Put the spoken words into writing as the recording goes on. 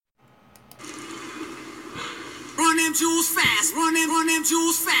them jewels fast. Run them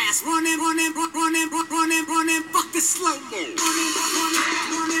jewels fast. Run them. Fuck this slow mo.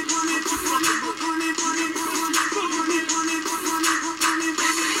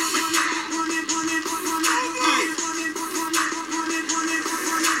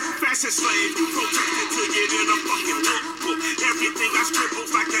 Fashion slave, you protected to get in a fucking lookbook. Everything I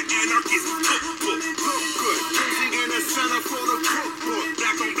scribbles like an anarchist cookbook. Look good, posing in the center for the cookbook.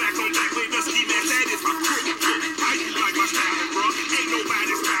 Black on black, with the ski mask, that is my cookbook. How you like my styling, bro? Ain't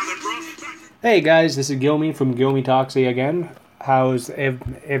nobody styling, bro. Hey guys, this is Gilmy from Gilmy Toxie again. How's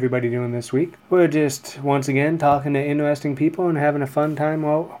everybody doing this week? We're just once again talking to interesting people and having a fun time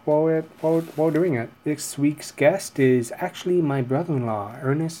while doing it. This week's guest is actually my brother-in-law,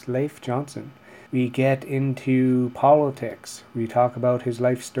 Ernest Leif Johnson. We get into politics. We talk about his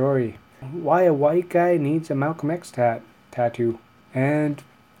life story, why a white guy needs a Malcolm X tattoo, and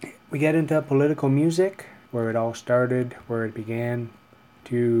we get into political music, where it all started, where it began,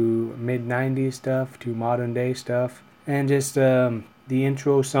 to mid-90s stuff, to modern day stuff. And just the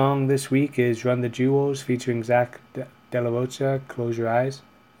intro song this week is Run the Jewels featuring Zach De La Rocha, Close Your Eyes.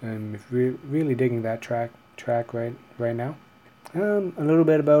 I'm really digging that track right now. A little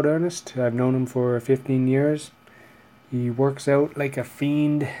bit about Ernest. I've known him for 15 years. He works out like a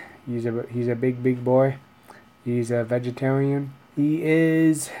fiend. He's a big boy. He's a vegetarian. He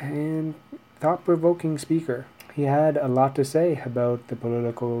is a thought-provoking speaker. He had a lot to say about the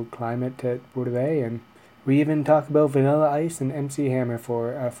political climate at Bordeaux, and we even talk about Vanilla Ice and MC Hammer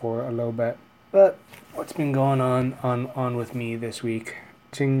for a little bit. But what's been going on with me this week?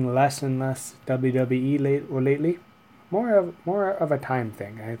 Watching less and less WWE lately. More of a time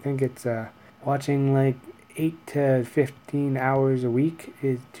thing. I think it's watching like 8 to 15 hours a week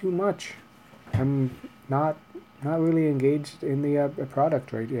is too much. I'm not really engaged in the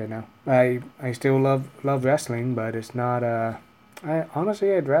product right now. I still love wrestling, but it's not I'd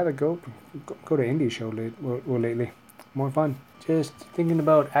rather go to indie show lately. More fun. Just thinking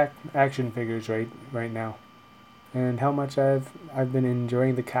about action figures right now, and how much I've been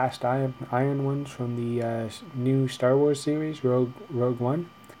enjoying the cast iron ones from the new Star Wars series, Rogue One.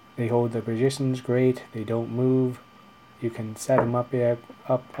 They hold their positions great. They don't move. You can set them up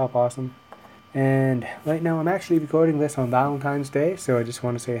awesome. And right now I'm actually recording this on Valentine's Day, so I just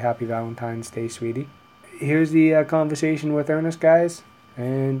want to say Happy Valentine's Day, sweetie. Here's the conversation with Ernest, guys,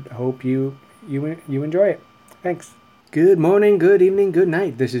 and hope you enjoy it. Thanks. Good morning, good evening, good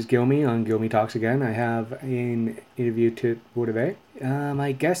night. This is Gilmy on Gilmy Talks again. I have an interview to today.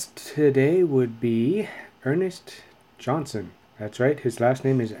 My guest today would be Ernest Johnson. That's right, his last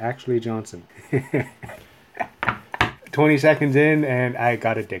name is actually Johnson. 20 seconds in, and I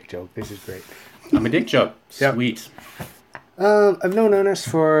got a dick joke. This is great. I'm a dick joke. Yep. Sweet. I've known Ernest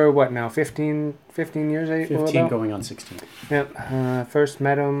for, what now, 15 years? 15 going on 16. Yep. First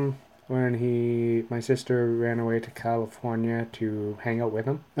met him when my sister ran away to California to hang out with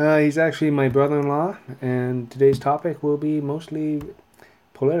him. He's actually my brother-in-law, and today's topic will be mostly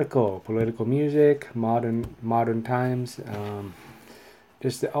political music, modern times,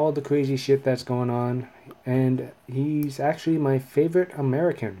 just all the crazy shit that's going on. And he's actually my favorite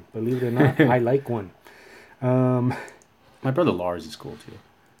American, believe it or not. I like one. My brother Lars is cool too.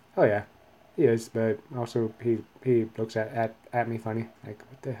 Oh yeah, he is, but also he looks at me funny. Like,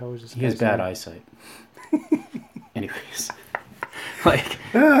 what the hell is this? He has bad eyesight. Anyways, like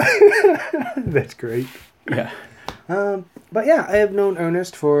that's great. Yeah. But yeah, I have known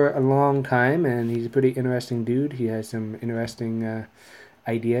Ernest for a long time, and he's a pretty interesting dude. He has some interesting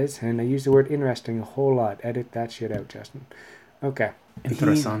ideas, and I use the word interesting a whole lot. Edit that shit out, Justin. Okay.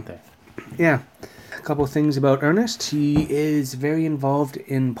 Interessante. Yeah. A couple things about Ernest. He is very involved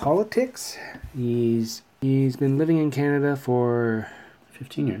in politics. He's been living in Canada for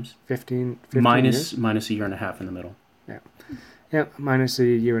 15 years. 15 minus years. A year and a half in the middle. Yeah, minus a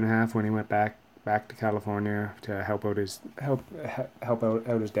year and a half when he went back to California to help out his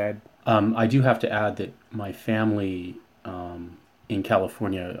dad. I do have to add that my family in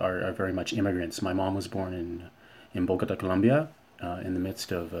California are very much immigrants. My mom was born in Bogota, Colombia, in the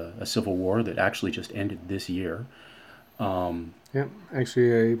midst of a civil war that actually just ended this year. Yeah,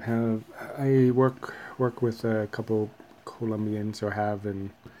 actually, I work with a couple Colombians,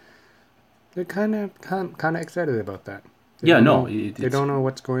 and they're kind of excited about that. They don't know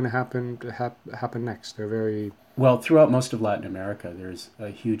what's going to happen next. They're very well throughout most of Latin America. There's a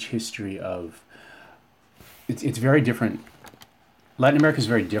huge history of. It's very different. Latin America is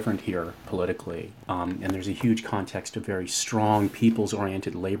very different here politically, and there's a huge context of very strong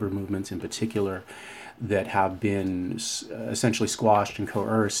peoples-oriented labor movements in particular that have been essentially squashed and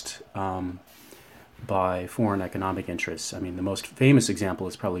coerced by foreign economic interests. I mean, the most famous example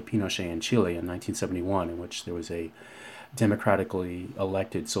is probably Pinochet in Chile in 1971, in which there was a democratically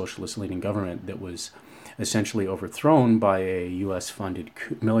elected socialist leading government that was essentially overthrown by a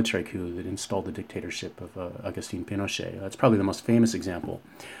U.S.-funded military coup that installed the dictatorship of Agustin Pinochet. That's probably the most famous example.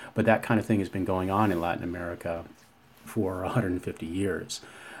 But that kind of thing has been going on in Latin America for 150 years.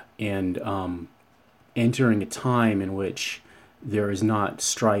 And entering a time in which there is not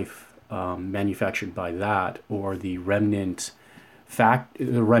strife manufactured by that, or the remnant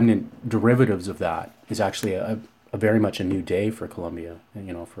derivatives of that, is actually a very much a new day for Colombia,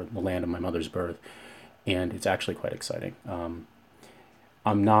 for the land of my mother's birth. And it's actually quite exciting.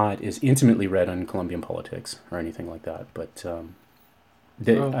 I'm not as intimately read on Colombian politics or anything like that, but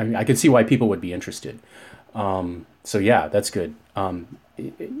I can see why people would be interested. So yeah, that's good.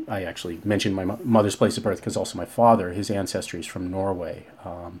 I actually mentioned my mother's place of birth because also my father, his ancestry is from Norway.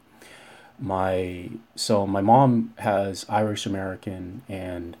 My mom has Irish American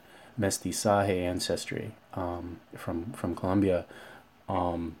and Mestizaje ancestry from Colombia.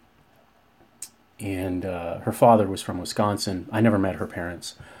 And her father was from Wisconsin. I never met her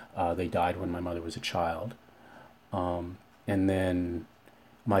parents. They died when my mother was a child. And then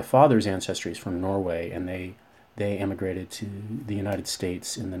my father's ancestry is from Norway, and they emigrated to the United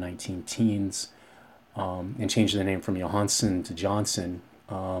States in the 19-teens and changed their name from Johansson to Johnson.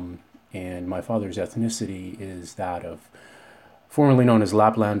 And my father's ethnicity is that of formerly known as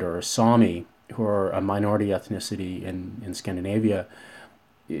Laplander or Sami, who are a minority ethnicity in Scandinavia,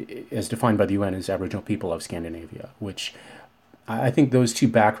 as defined by the UN as Aboriginal people of Scandinavia, which I think those two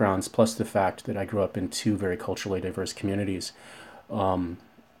backgrounds, plus the fact that I grew up in two very culturally diverse communities, one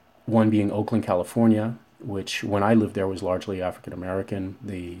being Oakland, California, which when I lived there was largely African American.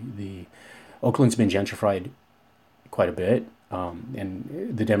 The Oakland's been gentrified quite a bit,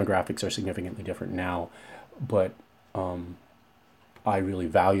 and the demographics are significantly different now, but I really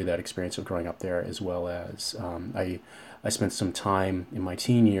value that experience of growing up there, as well as I spent some time in my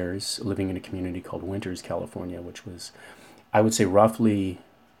teen years living in a community called Winters, California, which was, I would say, roughly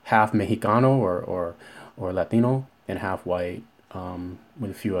half Mexicano or Latino and half white,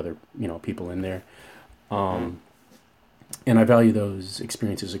 with a few other people in there. And I value those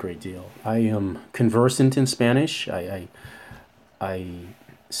experiences a great deal. I am conversant in Spanish. I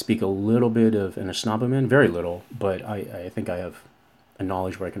speak a little bit of Anishinaabe, very little, but I think I have a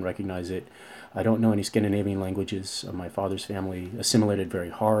knowledge where I can recognize it. I don't know any Scandinavian languages. My father's family assimilated very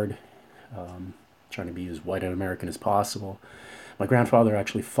hard, trying to be as white and American as possible. My grandfather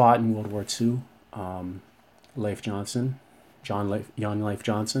actually fought in World War II, John Leif Johnson,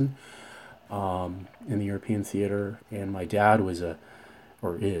 in the European theater. And my dad was a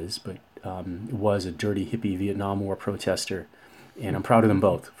dirty hippie Vietnam War protester. And I'm proud of them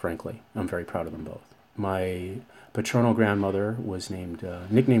both, frankly. I'm very proud of them both. My paternal grandmother was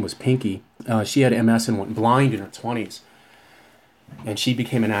nickname was Pinky. She had MS and went blind in her 20s. And she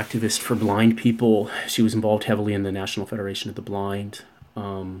became an activist for blind people. She was involved heavily in the National Federation of the Blind.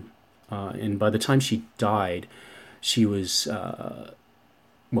 And by the time she died, she was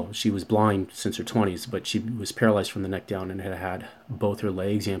blind since her 20s, but she was paralyzed from the neck down and had both her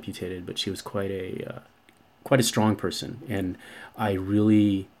legs amputated. But she was quite a strong person. And I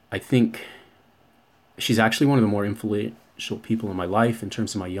think she's actually one of the more influential people in my life in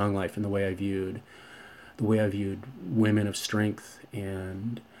terms of my young life and the way I viewed women of strength,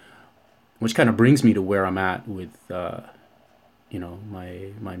 and which kind of brings me to where I'm at with my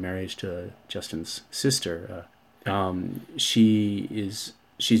marriage to Justin's sister. She's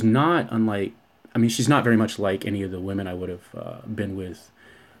not unlike, she's not very much like any of the women I would have been with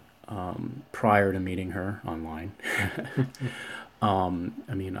prior to meeting her online.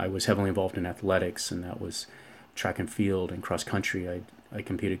 I was heavily involved in athletics, and that was track and field and cross country. I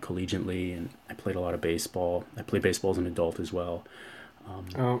competed collegiately, and I played a lot of baseball. I played baseball as an adult as well.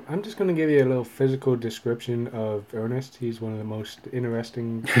 I'm just going to give you a little physical description of Ernest. He's one of the most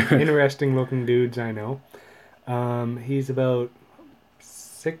interesting looking dudes I know. He's about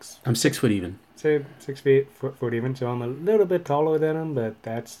 6. I'm 6 foot even. Say 6 foot even. So I'm a little bit taller than him, but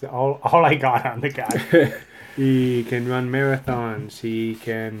that's all I got on the guy. He can run marathons.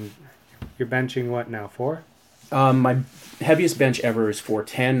 You're benching what now, 4? My heaviest bench ever is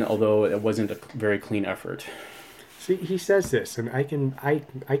 410, although it wasn't a very clean effort. See, he says this, and I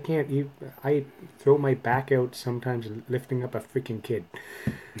throw my back out sometimes lifting up a freaking kid.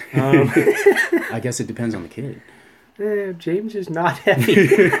 I guess it depends on the kid. James is not heavy.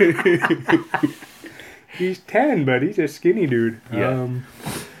 He's 10, but he's a skinny dude. Yeah.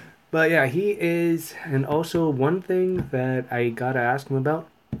 But yeah, he is, and also one thing that I gotta ask him about,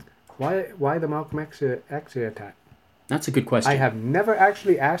 Why the Malcolm X attack? That's a good question. I have never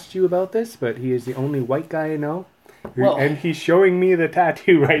actually asked you about this, but he is the only white guy I know. Well- And he's showing me the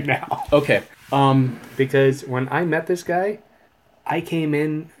tattoo right now. Okay. Because when I met this guy, I came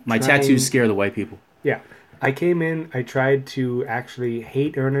in... My tattoos scare the white people. Yeah. I came in, I tried to actually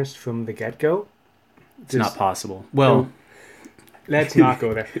hate Ernest from the get-go. It's not possible. Well, Let's not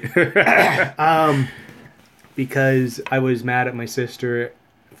go there. Because I was mad at my sister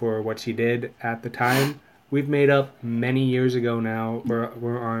for what she did at the time. We've made up many years ago now.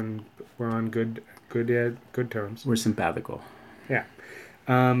 We're on good terms. we're simpatico. Yeah.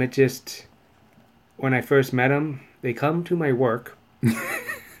 It just, when I first met him, they come to my work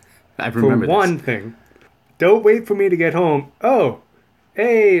I for remember one this. thing. Don't wait for me to get home. Oh,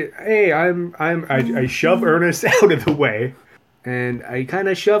 hey, I shove Ernest out of the way. And I kind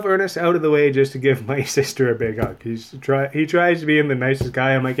of shove Ernest out of the way just to give my sister a big hug. He tries to be the nicest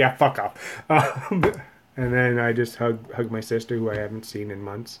guy. I'm like, yeah, fuck off. And then I just hug my sister, who I haven't seen in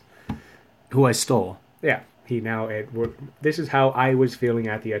months. Who I stole. Yeah, this is how I was feeling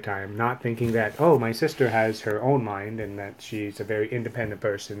at the time, not thinking that, oh, my sister has her own mind and that she's a very independent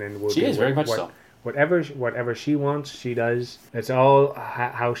person and will She do is, very much so. Whatever she wants, she does. That's all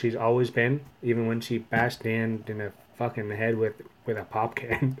how she's always been. Even when she bashed Dan in the fucking head with a pop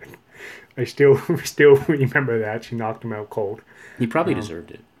can, I still remember that. She knocked him out cold. He probably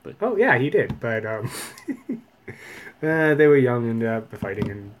deserved it, but Oh yeah, he did. But they were young and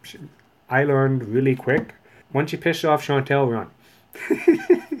fighting, and I learned really quick. Once you piss off Chantel, run.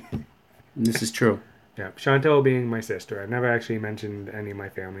 this is true. Yeah, Chantel being my sister. I never actually mentioned any of my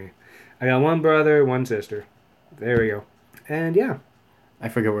family. I got one brother, one sister. There we go. And yeah. I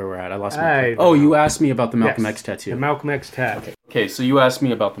forget where we're at. I lost I my... don't Oh, know. you asked me about the Malcolm Yes, X tattoo. The Malcolm X tat. Okay, so you asked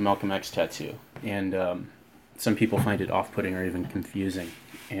me about the Malcolm X tattoo, and some people find it off-putting or even confusing,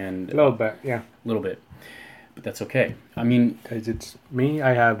 and A little bit, yeah. a little bit, but that's okay. I mean, Because it's me,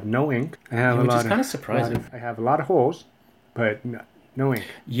 I have no ink. I have which is kind of surprising. I have a lot of holes, but no ink.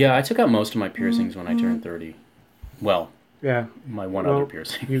 Yeah, I took out most of my piercings when I turned 30. Well, Yeah. my one Well, other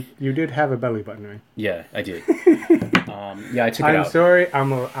piercing. You did have a belly button ring. Yeah, I did. Yeah, I took it I'm out. sorry,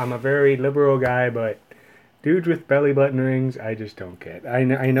 I'm a very liberal guy, but dudes with belly button rings, I just don't get. I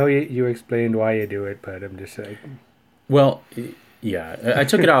know you explained why you do it, but I'm just like, Well, yeah, I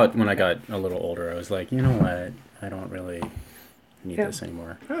took it out when I got a little older. I was like, you know what? I don't really need Yeah. this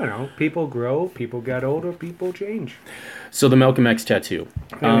anymore. I don't know. People grow, people get older, people change. So the Malcolm X tattoo.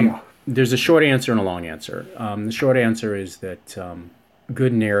 There we go. There's a short answer and a long answer. The short answer is that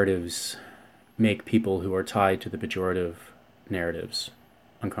good narratives make people who are tied to the pejorative narratives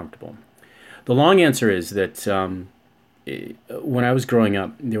uncomfortable. The long answer is that when I was growing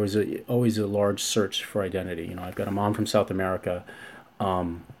up, there was always a large search for identity. You know, I've got a mom from South America,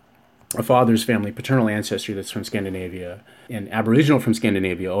 a father's family, paternal ancestry that's from Scandinavia, and Aboriginal from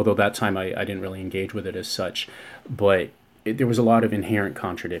Scandinavia, although that time I didn't really engage with it as such. But there was a lot of inherent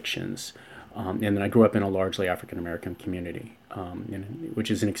contradictions. And then I grew up in a largely African-American community, which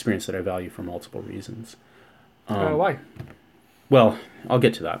is an experience that I value for multiple reasons. Why? Well, I'll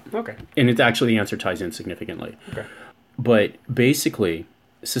get to that. Okay. And it's actually, the answer ties in significantly. Okay. But basically,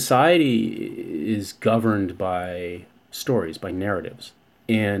 society is governed by stories, by narratives.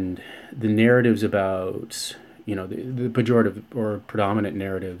 And the narratives about, the pejorative or predominant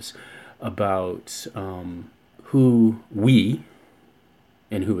narratives about who we,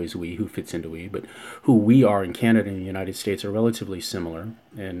 and who is we, who fits into we, but who we are in Canada and the United States are relatively similar.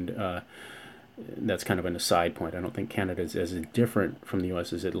 And that's kind of an aside point. I don't think Canada is as different from the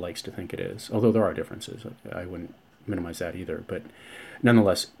U.S. as it likes to think it is, although there are differences. I wouldn't minimize that either. But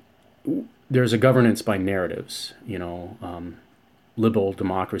nonetheless, there's a governance by narratives, liberal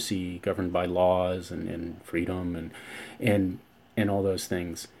democracy governed by laws and freedom and all those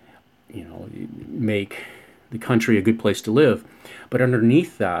things, make the country a good place to live. But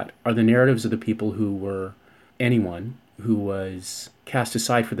underneath that are the narratives of the people who were anyone who was cast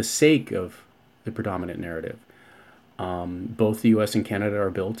aside for the sake of the predominant narrative. Both the U.S. and Canada are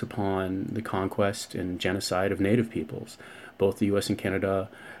built upon the conquest and genocide of Native peoples. Both the U.S. and Canada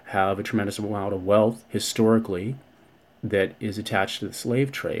have a tremendous amount of wealth historically that is attached to the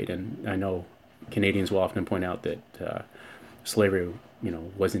slave trade. And I know Canadians will often point out that slavery,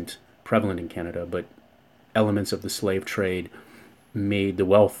 wasn't prevalent in Canada, but elements of the slave trade made the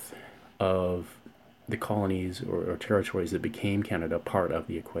wealth of the colonies or territories that became Canada part of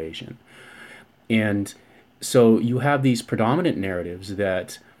the equation. And so you have these predominant narratives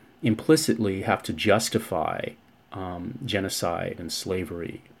that implicitly have to justify genocide and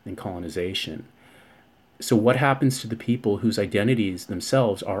slavery and colonization. So what happens to the people whose identities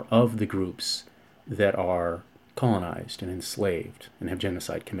themselves are of the groups that are colonized and enslaved and have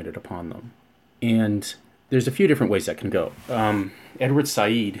genocide committed upon them? And there's a few different ways that can go. Edward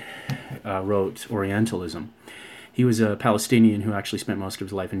Said wrote Orientalism. He was a Palestinian who actually spent most of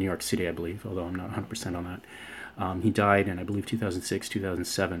his life in New York City, I believe, although I'm not 100% on that. He died in, I believe, 2006,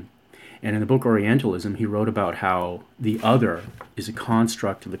 2007. And in the book Orientalism, he wrote about how the other is a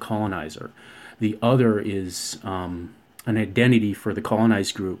construct of the colonizer. The other is an identity for the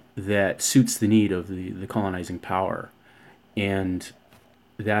colonized group that suits the need of the colonizing power. And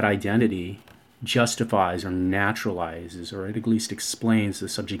that identity justifies or naturalizes, or at least explains, the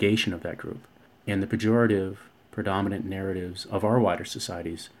subjugation of that group. And the pejorative, predominant narratives of our wider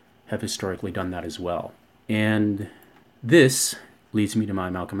societies have historically done that as well. And this leads me to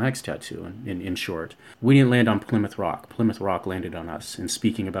my Malcolm X tattoo, in short. We didn't land on Plymouth Rock. Plymouth Rock landed on us in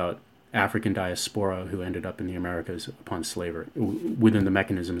speaking about African diaspora who ended up in the Americas upon slavery, within the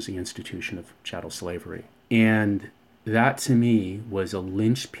mechanisms, the institution of chattel slavery. And that, to me, was a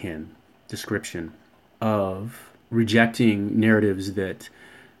linchpin description of rejecting narratives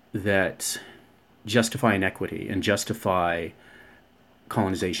that justify inequity and justify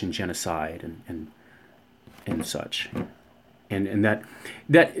colonization, genocide, and such. And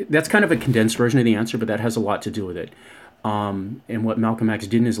that's kind of a condensed version of the answer, but that has a lot to do with it. And what Malcolm X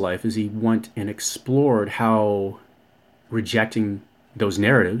did in his life is he went and explored how rejecting those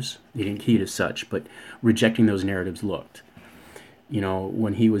narratives, he didn't key it as such, but rejecting those narratives looked. You know,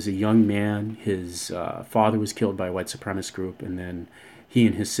 when he was a young man, his father was killed by a white supremacist group, and then he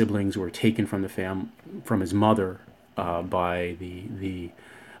and his siblings were taken from from his mother by the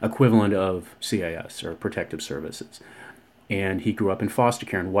equivalent of CIS, or Protective Services. And he grew up in foster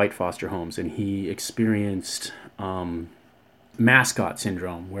care, in white foster homes, and he experienced mascot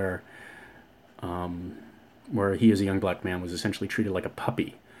syndrome, where he, as a young black man, was essentially treated like a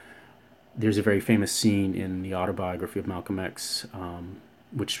puppy. There's a very famous scene in the autobiography of Malcolm X,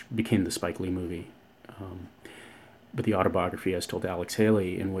 which became the Spike Lee movie, but the autobiography, as told to Alex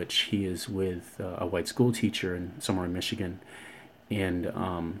Haley, in which he is with a white school teacher somewhere in Michigan,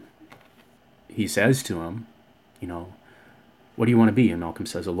 and he says to him, you know, "What do you want to be?" And Malcolm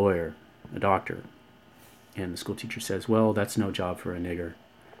says, "A lawyer, a doctor." And the school teacher says, "Well, that's no job for a nigger.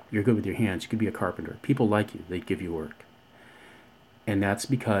 You're good with your hands. You could be a carpenter. People like you. They'd give you work." And that's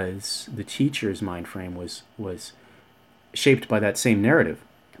because the teacher's mind frame was shaped by that same narrative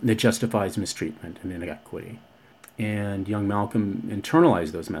that justifies mistreatment and inequity. And young Malcolm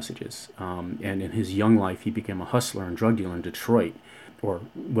internalized those messages. And in his young life, he became a hustler and drug dealer in Detroit,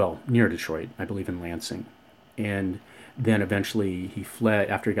 near Detroit, I believe in Lansing. And then eventually he fled.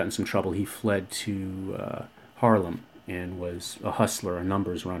 After he got in some trouble, he fled to Harlem and was a hustler, a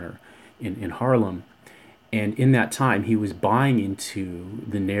numbers runner in Harlem. And in that time, he was buying into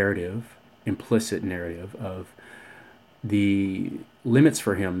the narrative, implicit narrative, of the limits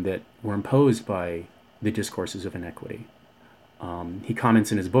for him that were imposed by the discourses of inequity. He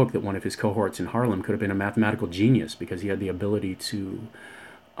comments in his book that one of his cohorts in Harlem could have been a mathematical genius because he had the ability to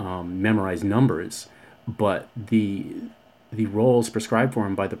memorize numbers, but the roles prescribed for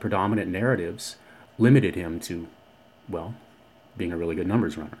him by the predominant narratives limited him to, well, being a really good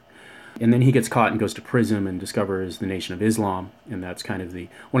numbers runner. And then he gets caught and goes to prison and discovers the Nation of Islam, and that's kind of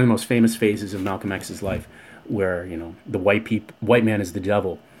one of the most famous phases of Malcolm X's life, where, you know, the white man is the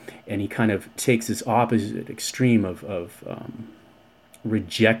devil, and he kind of takes this opposite extreme of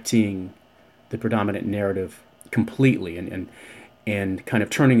rejecting the predominant narrative completely and kind of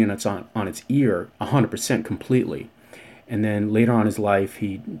turning it on its ear 100% completely. And then later on in his life,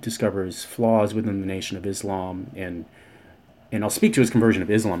 he discovers flaws within the Nation of Islam, and I'll speak to his conversion of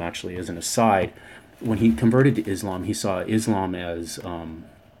Islam, actually, as an aside. When he converted to Islam, he saw Islam as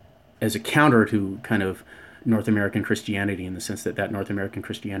a counter to kind of North American Christianity, in the sense that North American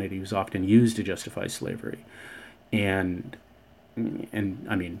Christianity was often used to justify slavery. And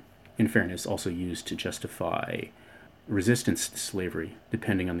I mean, in fairness, also used to justify resistance to slavery,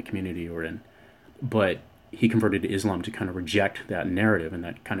 depending on the community you're in. But he converted to Islam to kind of reject that narrative, and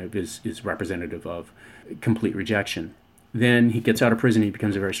that kind of is representative of complete rejection. Then he gets out of prison, he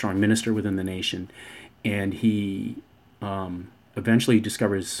becomes a very strong minister within the nation, and he eventually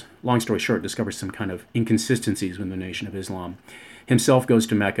discovers, long story short, discovers some kind of inconsistencies within the Nation of Islam. Himself goes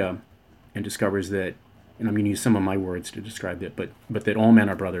to Mecca and discovers that, and I'm going to use some of my words to describe it, but that all men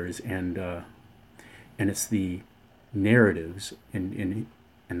are brothers, and it's the narratives, and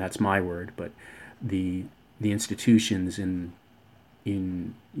that's my word, but the institutions in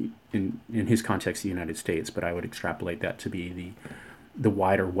his context, the United States, but I would extrapolate that to be the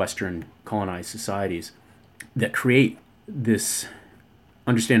wider Western colonized societies, that create this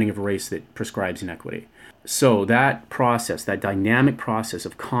understanding of race that prescribes inequity. So that process, that dynamic process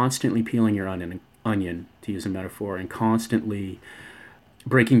of constantly peeling your onion, to use a metaphor, and constantly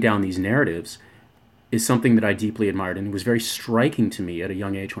breaking down these narratives is something that I deeply admired, and it was very striking to me at a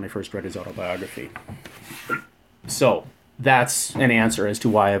young age when I first read his autobiography. So that's an answer as to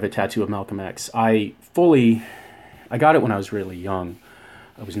why I have a tattoo of Malcolm X. I got it when I was really young.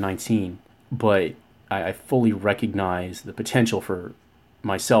 I was 19, but I fully recognize the potential for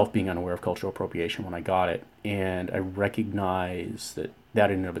myself being unaware of cultural appropriation when I got it, and I recognize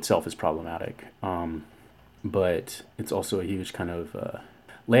that in and of itself is problematic. But it's also a huge kind of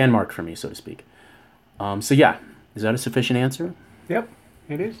landmark for me, so to speak. So yeah, is that a sufficient answer? Yep,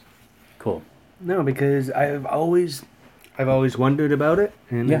 it is. Cool. No, because I've always wondered about it,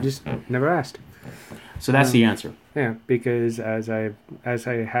 and I just never asked. So that's the answer. Yeah, because as I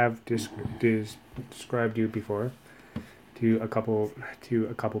have described you before to a couple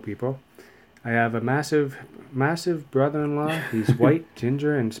people, I have a massive brother-in-law. He's white,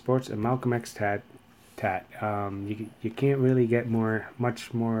 ginger, and sports a Malcolm X tat. You can't really get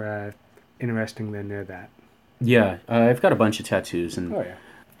much more interesting than that. Yeah, I've got a bunch of tattoos, and oh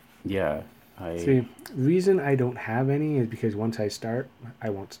yeah. See, reason I don't have any is because once I start, I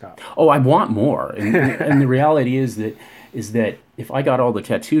won't stop. Oh, I want more, and the reality is that if I got all the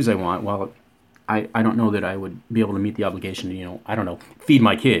tattoos I want, well, I don't know that I would be able to meet the obligation to, I don't know, feed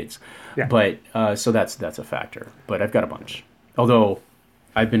my kids. Yeah. But so that's a factor. But I've got a bunch. Although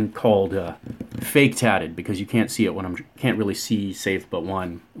I've been called fake tatted because you can't see it can't really see save but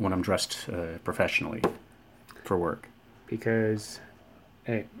one when I'm dressed professionally for work. Because,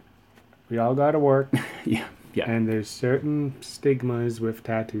 hey, we all gotta work. Yeah. And there's certain stigmas with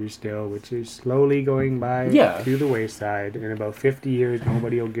tattoos still, which is slowly going by to the wayside. In about 50 years,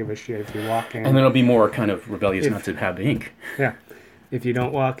 nobody will give a shit if you walk in. And then it'll be more kind of rebellious not to have ink. Yeah. If you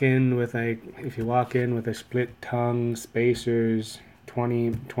don't walk in with if you walk in with a split tongue, spacers,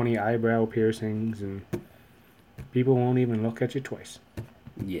 20 eyebrow piercings, and people won't even look at you twice.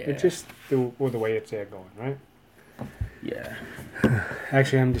 Yeah. It's just the way it's going, right? Yeah.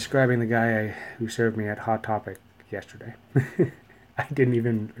 Actually, I'm describing the guy who served me at Hot Topic yesterday. I didn't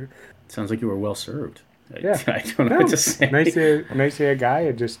even... Sounds like you were well served. Yeah. I don't know what to say. Nice guy.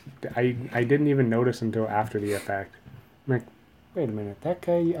 I didn't even notice until after the effect. I'm like, wait a minute, that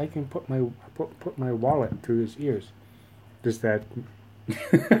guy, I can put my wallet through his ears. Just that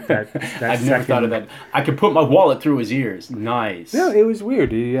I've never thought of that. I could put my wallet through his ears. Nice. No, it was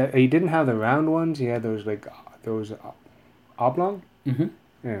weird. He didn't have the round ones. He had those oblong. Mm-hmm.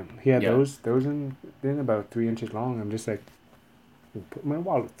 Yeah, he had those in about 3 inches long. I'm just like, put my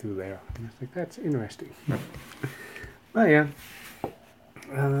wallet through there. And I was like, that's interesting. Well, yeah.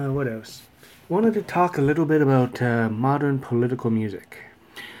 What else? Wanted to talk a little bit about modern political music.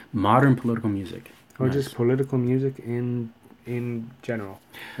 Modern political music. Or just political music in general.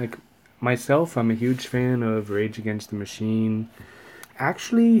 Like myself, I'm a huge fan of Rage Against the Machine.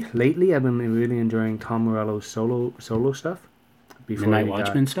 Actually, lately I've been really enjoying Tom Morello's solo stuff. Midnight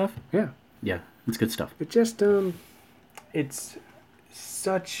Watchman stuff? Yeah. Yeah, it's good stuff. It just, it's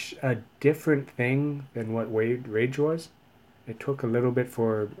such a different thing than what Rage was. It took a little bit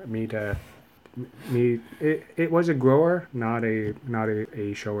for me to... It was a grower, not a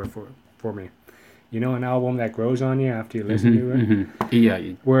shower for me. You know, an album that grows on you after you listen to it? Mm-hmm. Yeah.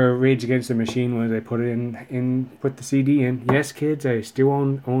 Where Rage Against the Machine was, I put the CD in. Yes, kids, I still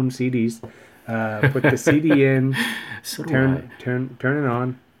own CDs. Put the CD in, So turn it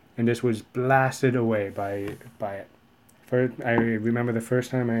on, and just was blasted away by it. I remember the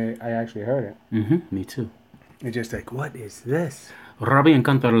first time I actually heard it. Mm-hmm. Me too. It's just like, what is this? Rabbi and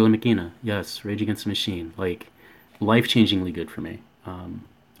Cantar la Máquina. Yes, Rage Against the Machine. Like, life-changingly good for me.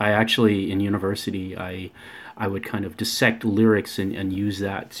 I actually, in university, I would kind of dissect lyrics and use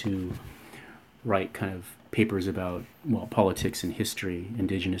that to write kind of papers about, politics and history,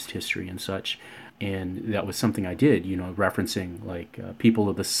 indigenous history and such. And that was something I did, referencing like People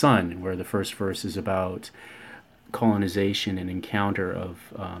of the Sun, where the first verse is about colonization and encounter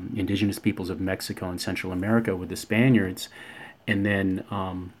of indigenous peoples of Mexico and Central America with the Spaniards, and then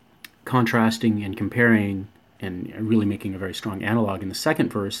contrasting and comparing and really making a very strong analog in the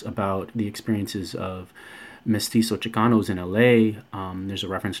second verse about the experiences of mestizo Chicanos in LA. There's a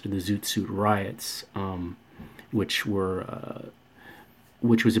reference to the Zoot Suit riots, which was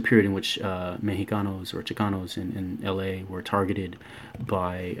a period in which Mexicanos or Chicanos in LA were targeted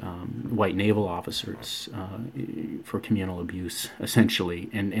by white naval officers for communal abuse, essentially.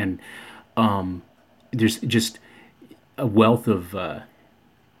 And there's just a wealth of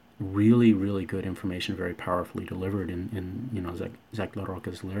really, really good information, very powerfully delivered in Zach La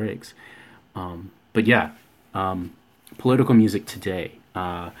Rocca's lyrics. But yeah, political music today.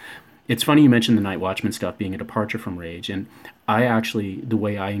 It's funny you mentioned the Night Watchman stuff being a departure from Rage, and I actually, the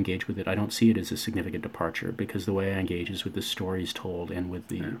way I engage with it, I don't see it as a significant departure, because the way I engage is with the stories told and with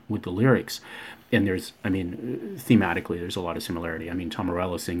the lyrics. And there's, I mean, thematically, there's a lot of similarity. I mean, Tom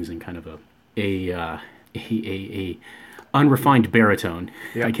Morello sings in kind of a unrefined baritone,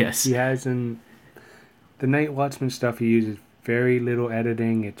 I guess. He has the Night Watchman stuff. He uses very little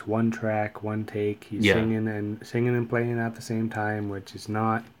editing. It's one track, one take. He's singing and playing at the same time, which is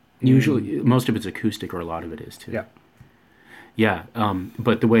not usually. Most of it's acoustic, or a lot of it is too. Yeah. Yeah,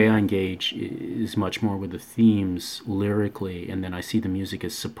 but the way I engage is much more with the themes lyrically, and then I see the music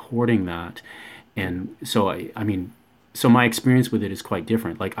as supporting that. And so I mean, so my experience with it is quite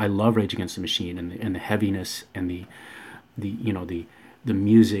different. Like, I love Rage Against the Machine and the heaviness and the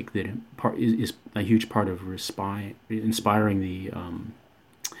music that is a huge part of inspiring the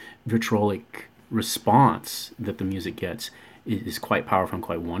vitriolic response that the music gets is quite powerful and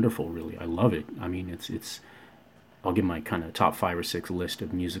quite wonderful. Really, I love it. I mean, it's. I'll give my kind of top 5 or 6 list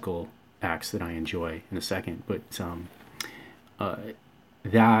of musical acts that I enjoy in a second, but the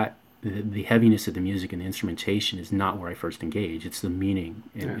heaviness of the music and the instrumentation is not where I first engage. It's the meaning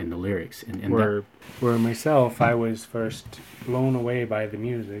in the lyrics. And where myself, I was first blown away by the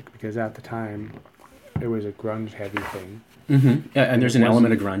music, because at the time it was a grunge heavy thing. Mm-hmm. Yeah, and there's an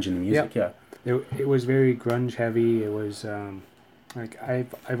element of grunge in the music. Yeah. It was very grunge heavy. It was like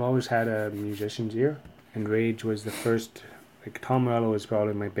I've always had a musician's ear. And Rage was the first, like, Tom Morello was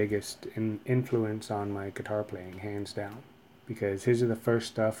probably my biggest influence on my guitar playing, hands down. Because his is the first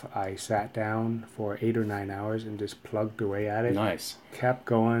stuff I sat down for 8 or 9 hours and just plugged away at it. Nice. Kept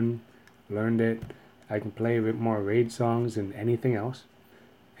going, learned it. I can play a bit more Rage songs than anything else.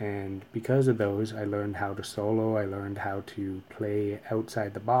 And because of those, I learned how to solo. I learned how to play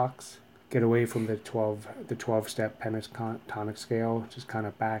outside the box, get away from the 12-step pentatonic scale, just kind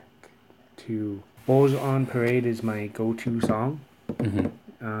of back to... Bulls on Parade is my go-to song,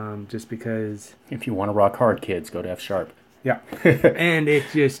 just because... If you want to rock hard, kids, go to F sharp. Yeah, and it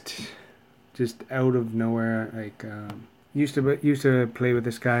just out of nowhere, like, used to play with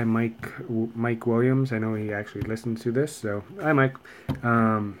this guy, Mike Williams. I know he actually listens to this, so hi, Mike.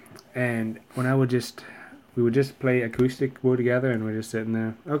 And when we would just play acoustic wood together, and we're just sitting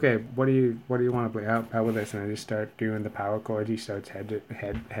there. Okay, what do you want to play? How about this? And I just start doing the power chords. He starts head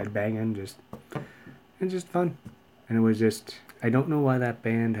banging, it's just fun. And it was just, I don't know why that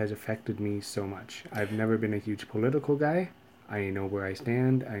band has affected me so much. I've never been a huge political guy. I know where I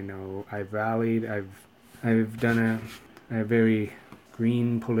stand. I know I've rallied. I've done a very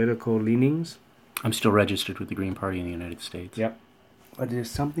green political leanings. I'm still registered with the Green Party in the United States. Yep. But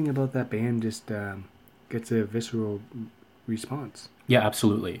there's something about that band just gets a visceral response. Yeah,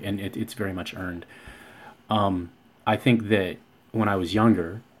 absolutely. And it's very much earned. I think that when I was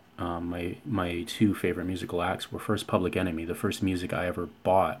younger, my 2 favorite musical acts were first Public Enemy. The first music I ever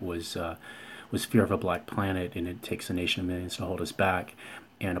bought was Fear of a Black Planet and It Takes a Nation of Millions to Hold Us Back,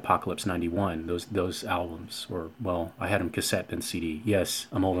 and Apocalypse 91. Those albums were, well, I had them cassette then CD. Yes,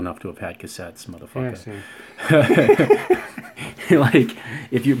 I'm old enough to have had cassettes, motherfucker. Yeah, like,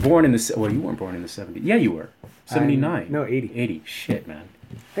 if you're born in the... Well, you weren't born in the 70s. Yeah, you were. 79. No, 80. 80. Shit, man.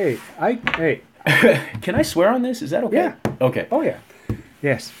 Hey. Can I swear on this? Is that okay? Yeah. Okay. Oh, yeah.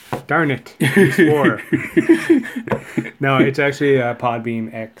 Yes. Darn it. You swore. No, it's actually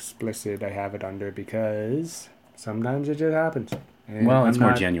Podbeam explicit. I have it under because sometimes it just happens. And well, it's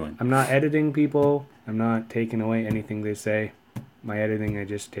more genuine. I'm not editing people. I'm not taking away anything they say. My editing, I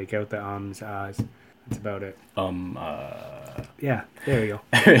just take out the ums, ahs. That's about it. Yeah, there we go.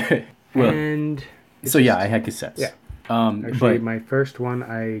 Well, and so yeah, I had cassettes. Yeah. Actually, my first one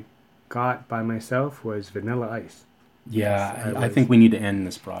I got by myself was Vanilla Ice. Yeah, I think we need to end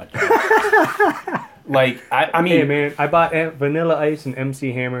this broadcast. Like, I mean... Hey, man, I bought Vanilla Ice and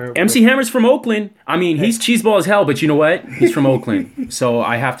MC Hammer. MC Hammer's from Oakland. I mean, he's cheeseball as hell, but you know what? He's from Oakland, so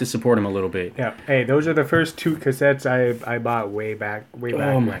I have to support him a little bit. Yeah. Hey, those are the first 2 cassettes I bought way back.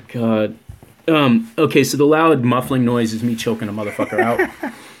 Oh, my God. Okay, so the loud muffling noise is me choking a motherfucker out.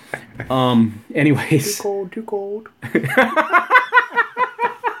 Anyways... Too cold.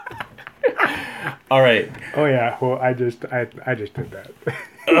 All right. Oh yeah. Well, I just did that.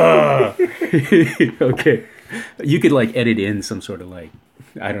 Okay. You could like edit in some sort of like,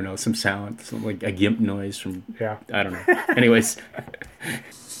 I don't know, some sound, some like a GIMP noise from. Yeah. I don't know. Anyways.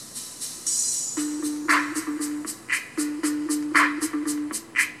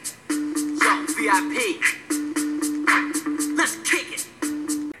 Yo, VIP. Let's kick it.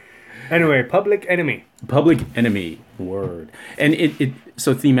 Anyway, Public Enemy. Public Enemy, word. And it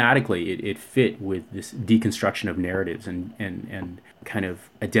so thematically it fit with this deconstruction of narratives and kind of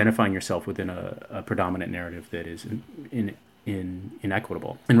identifying yourself within a predominant narrative that is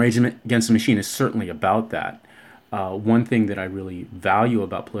inequitable. And Rage Against the Machine is certainly about that. One thing that I really value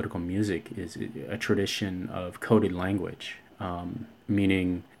about political music is a tradition of coded language,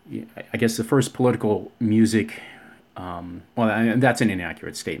 meaning, I guess the first political music, and that's an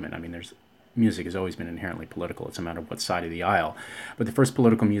inaccurate statement. I mean, music has always been inherently political. It's a matter of what side of the aisle. But the first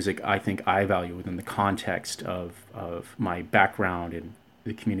political music I think I value within the context of my background and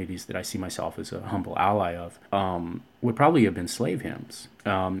the communities that I see myself as a humble ally of, would probably have been slave hymns.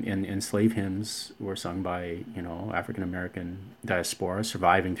 And slave hymns were sung by, African American diaspora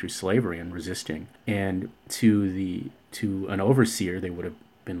surviving through slavery and resisting. And to an overseer, they would have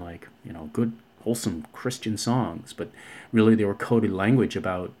been like, good, wholesome Christian songs. But really they were coded language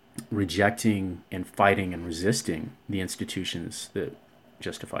about rejecting and fighting and resisting the institutions that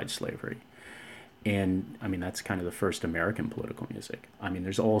justified slavery. And I mean, that's kind of the first American political music. I mean,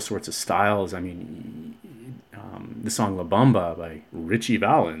 there's all sorts of styles. I mean, the song La Bamba by Richie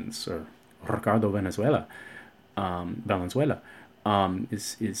Valens or Ricardo Valenzuela,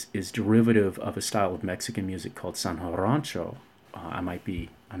 is derivative of a style of Mexican music called San Rancho. I might be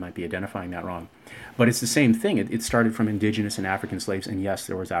identifying that wrong, but it's the same thing. It started from indigenous and African slaves, and yes,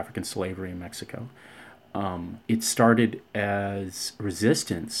 there was African slavery in Mexico. It started as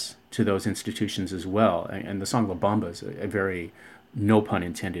resistance to those institutions as well, and the song La Bamba is a very, no pun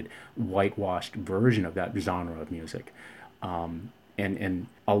intended, whitewashed version of that genre of music. And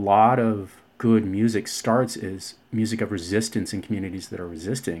a lot of good music starts as music of resistance in communities that are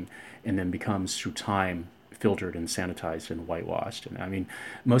resisting, and then becomes through time filtered and sanitized and whitewashed. And I mean,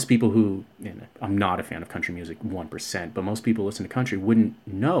 most people who, I'm not a fan of country music 1%, but most people listen to country wouldn't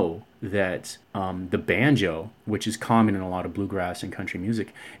know that the banjo, which is common in a lot of bluegrass and country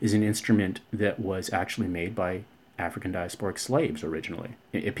music, is an instrument that was actually made by African diasporic slaves originally.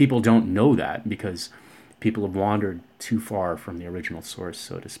 People don't know that because people have wandered too far from the original source,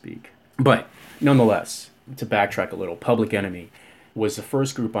 so to speak. But nonetheless, to backtrack a little, Public Enemy was the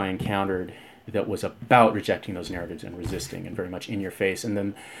first group I encountered that was about rejecting those narratives and resisting, and very much in your face. And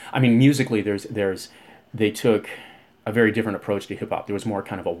then, I mean, musically, they took a very different approach to hip hop. There was more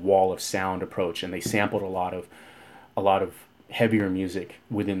kind of a wall of sound approach, and they sampled a lot of heavier music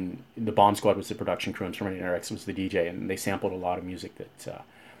within the Bomb Squad was the production crew, and Terminator X was the DJ, and they sampled a lot of music that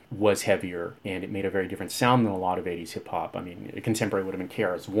was heavier, and it made a very different sound than a lot of 80s hip-hop. I mean, a contemporary would have been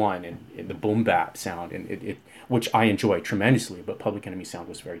KRS-One and the boom bap sound, and it which I enjoy tremendously, but Public Enemy sound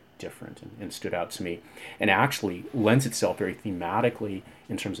was very different and stood out to me, and actually lends itself very thematically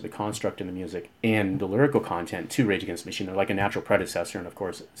in terms of the construct in the music and the lyrical content to Rage Against the Machine. They're like a natural predecessor, and of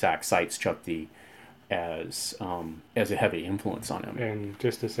course, Zach cites Chuck D as a heavy influence on him. And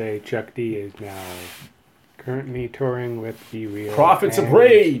just to say, Chuck D is now currently touring with Be Real. Prophets of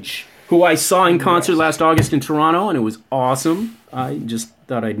Rage, who I saw in concert last August in Toronto, and it was awesome. I just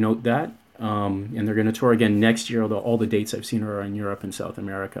thought I'd note that. And they're going to tour again next year, although all the dates I've seen are in Europe and South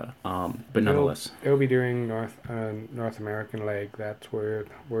America. But nonetheless. They'll be doing North American leg. That's where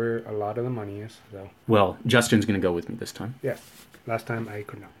a lot of the money is. So. Well, Justin's going to go with me this time. Yes. Last time I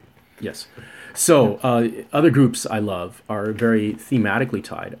could not. Yes. So other groups I love are very thematically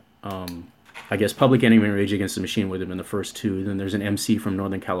tied. I guess Public Enemy and Rage Against the Machine would have been the first two. Then there's an MC from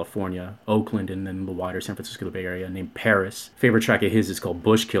Northern California, Oakland, and then the wider San Francisco Bay Area named Paris. Favorite track of his is called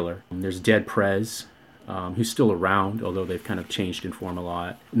Bush Killer. There's Dead Prez, who's still around, although they've kind of changed in form a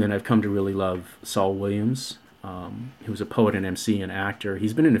lot. And then I've come to really love Saul Williams, who was a poet and MC and actor.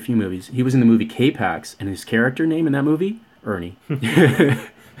 He's been in a few movies. He was in the movie K-Pax, and his character name in that movie, Ernie.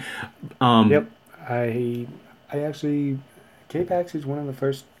 Yep. I actually, K-Pax is one of the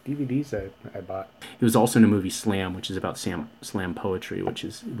first DVDs that I bought. He was also in a movie Slam, which is about slam poetry, which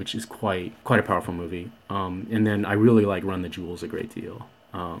is quite a powerful movie. And then I really like Run the Jewels a great deal.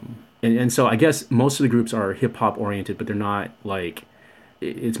 And so I guess most of the groups are hip hop oriented, but they're not like,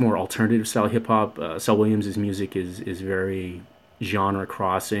 it's more alternative style hip hop. Saul Williams' music is very genre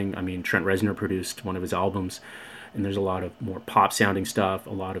crossing. I mean, Trent Reznor produced one of his albums, and there's a lot of more pop sounding stuff,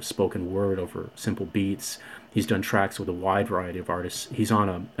 a lot of spoken word over simple beats. He's done tracks with a wide variety of artists. He's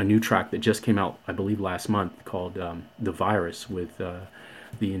on a new track that just came out, I believe, last month called The Virus with the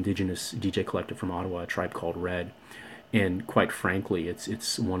indigenous DJ collective from Ottawa, a tribe called Red. And quite frankly,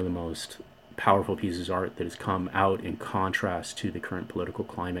 it's one of the most powerful pieces of art that has come out in contrast to the current political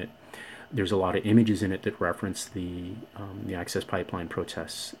climate. There's a lot of images in it that reference the Access Pipeline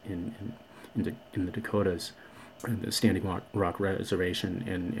protests in the Dakotas. the Standing Rock Reservation,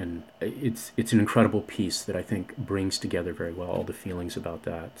 and it's an incredible piece that I think brings together very well all the feelings about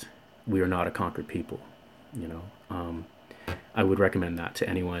that. We are not a conquered people, you know. I would recommend that to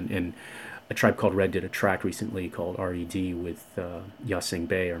anyone. And A Tribe Called Red did a track recently called R.E.D. with Yasing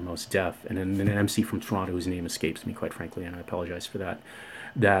Bey, or Mos Def, and then an MC from Toronto whose name escapes me, quite frankly, and I apologize for that.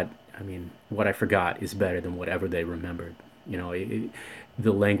 I mean, what I forgot is better than whatever they remembered. You know,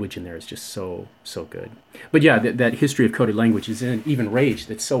 the language in there is just so good. But yeah, that history of coded language is in even Rage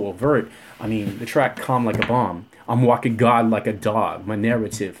that's so overt. I mean, the track Calm Like a Bomb. I'm walking God like a dog. My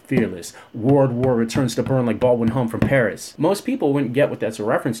narrative, fearless. World War returns to burn like Baldwin home from Paris. Most people wouldn't get what that's a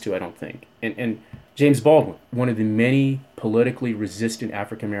reference to, I don't think. And James Baldwin, one of the many politically resistant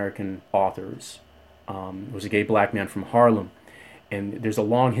African-American authors, was a gay black man from Harlem. And there's a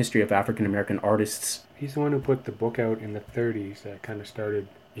long history of African-American artists. He's the one who put the book out in the 30s that kind of started...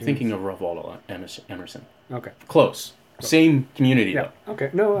 You're thinking of Ralph Waldo Emerson. Okay. Close. Same community, Yeah. though. Okay.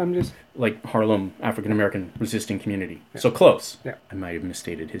 No, I'm just... Like Harlem, African-American resisting community. Yeah. So close. Yeah. I might have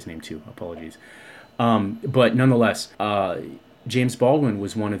misstated his name, too. Apologies. But nonetheless, James Baldwin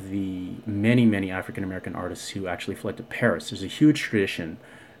was one of the many, many African-American artists who actually fled to Paris. There's a huge tradition...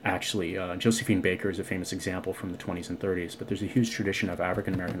 Actually, Josephine Baker is a famous example from the 20s and 30s, but there's a huge tradition of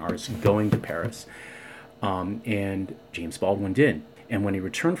African-American artists going to Paris, and James Baldwin did. And when he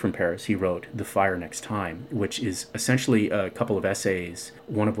returned from Paris, he wrote The Fire Next Time, which is essentially a couple of essays,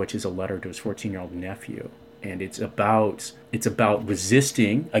 one of which is a letter to his 14-year-old nephew. And it's about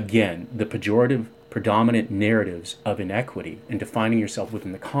resisting, again, the pejorative, predominant narratives of inequity and defining yourself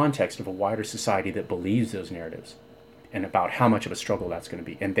within the context of a wider society that believes those narratives, and about how much of a struggle that's going to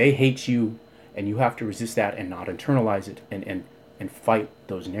be. And they hate you, and you have to resist that and not internalize it and fight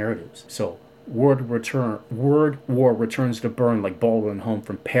those narratives. So World War returns to burn like Baldwin home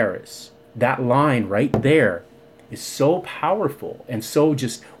from Paris. That line right there is so powerful and so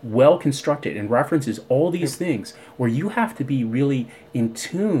just well constructed and references all these things where you have to be really in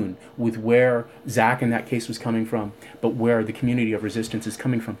tune with where Zach in that case was coming from, but where the community of resistance is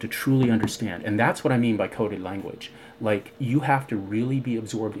coming from to truly understand. And that's what I mean by coded language. Like, you have to really be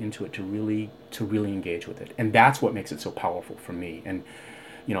absorbed into it to really engage with it. And that's what makes it so powerful for me. And,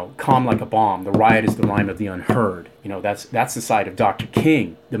 you know, Calm Like a Bomb, the riot is the rhyme of the unheard. You know, that's the side of Dr.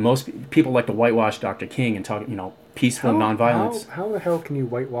 King. The most people like to whitewash Dr. King and talk, you know, peaceful nonviolence. How the hell can you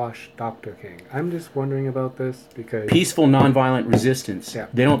whitewash Dr. King? I'm just wondering about this because... Peaceful nonviolent resistance. Yeah.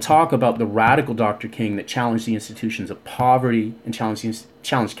 They don't talk about the radical Dr. King that challenged the institutions of poverty and challenged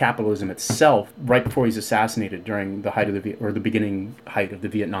capitalism itself right before he's assassinated during the height of the beginning height of the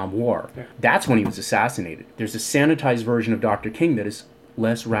Vietnam War. Yeah. That's when he was assassinated. There's a sanitized version of Dr. King that is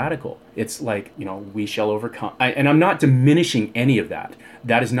less radical. It's like, you know, we shall overcome. And I'm not diminishing any of that.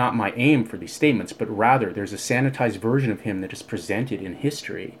 That is not my aim for these statements, but rather there's a sanitized version of him that is presented in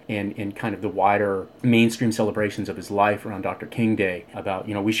history and in kind of the wider mainstream celebrations of his life around Dr. King Day about,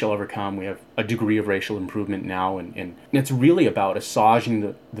 you know, we shall overcome. We have a degree of racial improvement now. And it's really about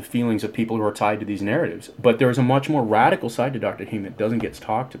assuaging the feelings of people who are tied to these narratives. But there's a much more radical side to Dr. King that doesn't get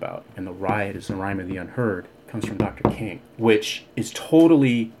talked about. And the riot is the rhyme of the unheard comes from Dr. King, which is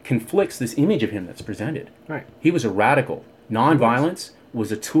totally conflicts this image of him that's presented. Right. He was a radical. Nonviolence was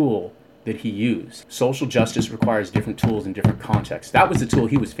a tool that he used. Social justice requires different tools in different contexts. That was the tool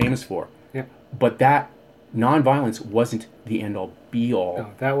he was famous for. Yeah. But that nonviolence wasn't the end-all, be-all.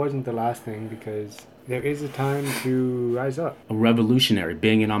 No, that wasn't the last thing because there is a time to rise up. A revolutionary,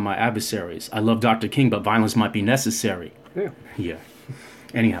 banging on my adversaries. I love Dr. King, but violence might be necessary. Yeah. Yeah.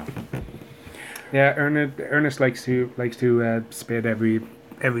 Anyhow. Yeah, Ernest likes to spit every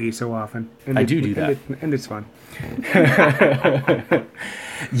so often. And I do that. And it's fun.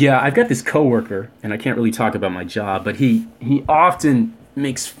 Yeah, I've got this coworker, and I can't really talk about my job, but he often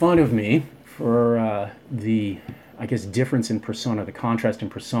makes fun of me for the, I guess, difference in persona, the contrast in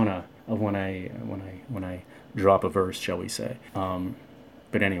persona of when I drop a verse, shall we say.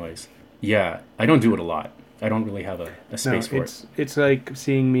 But anyways, yeah, I don't do it a lot. I don't really have a space for it. It's like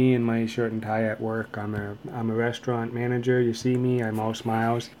seeing me in my shirt and tie at work. I'm a restaurant manager. You see me, I'm all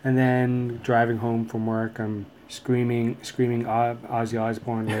smiles. And then driving home from work, I'm screaming Ozzy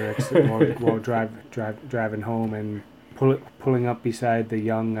Osbourne lyrics while driving home and pulling up beside the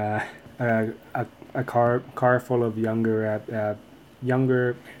young a car full of younger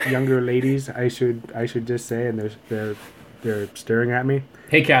ladies. I should just say, and they're staring at me.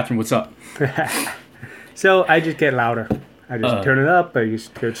 Hey, Catherine, what's up? So I just get louder. I just turn it up. I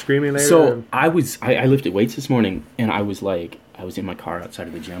just start screaming later. So I lifted weights this morning, and I was in my car outside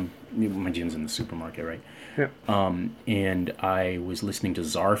of the gym. My gym's in the supermarket, right? Yeah. And I was listening to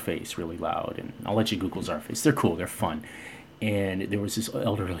Czarface really loud, and I'll let you Google Czarface. They're cool, they're fun. And there was this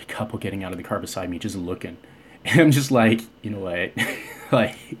elderly couple getting out of the car beside me, just looking, and I'm just like, you know what,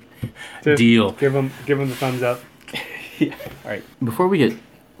 like, Just deal. Give them the thumbs up. Yeah. All right. Before we get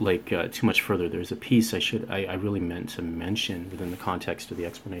too much further, there's a piece I really meant to mention within the context of the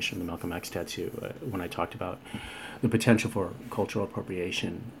explanation of the Malcolm X tattoo when I talked about the potential for cultural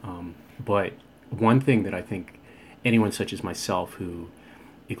appropriation. But one thing that I think anyone such as myself who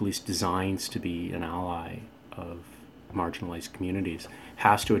at least designs to be an ally of marginalized communities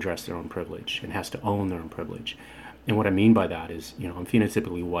has to address their own privilege and has to own their own privilege. And what I mean by that is, I'm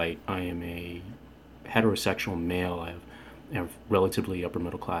phenotypically white. I am a heterosexual male. I have relatively upper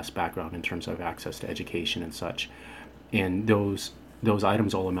middle class background in terms of access to education and such. And those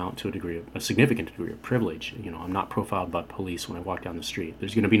items all amount to a significant degree of privilege. I'm not profiled by police when I walk down the street.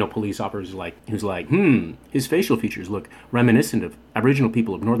 There's going to be no police officer who's like, his facial features look reminiscent of Aboriginal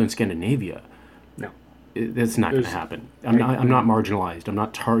people of northern Scandinavia. No. That's not going to happen. I'm not marginalized. I'm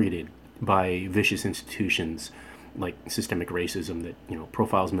not targeted by vicious institutions like systemic racism that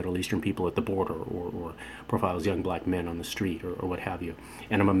profiles Middle Eastern people at the border or profiles young black men on the street or what have you.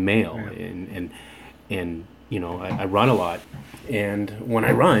 And I'm a male, and I run a lot, and when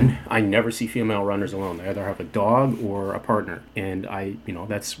I run, I never see female runners alone. They either have a dog or a partner, and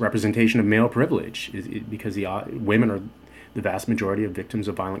that's representation of male privilege, because women are the vast majority of victims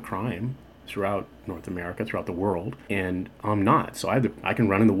of violent crime throughout North America, throughout the world, and I'm not. So I can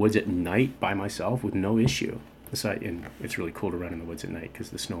run in the woods at night by myself with no issue. And it's really cool to run in the woods at night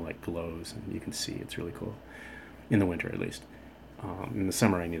because the snow light glows and you can see. It's really cool. In the winter, at least. In the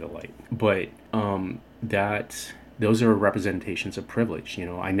summer, I need a light. But those are representations of privilege.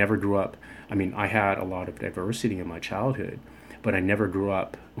 I never grew up. I had a lot of diversity in my childhood, but I never grew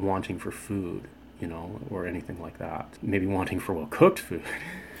up wanting for food, or anything like that. Maybe wanting for well-cooked food.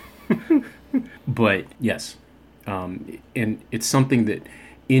 But yes, and it's something that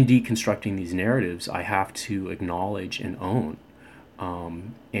in deconstructing these narratives, I have to acknowledge and own.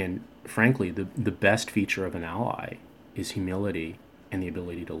 And frankly, the best feature of an ally is humility and the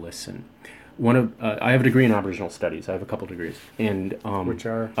ability to listen. I have a degree in Aboriginal Studies. I have a couple degrees, and which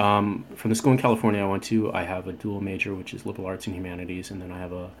are from the school in California I went to. I have a dual major, which is liberal arts and humanities, and then I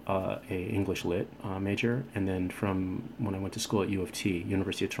have a English lit major. And then from when I went to school at U of T,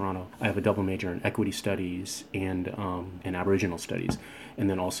 University of Toronto, I have a double major in equity studies and Aboriginal studies. And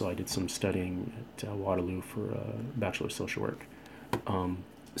then also I did some studying at Waterloo for Bachelor of Social Work.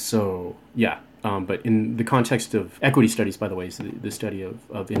 But in the context of equity studies, by the way, is the study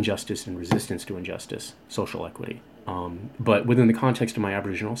of injustice and resistance to injustice, social equity. But within the context of my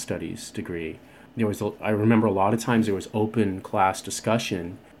Aboriginal studies degree, I remember a lot of times there was open class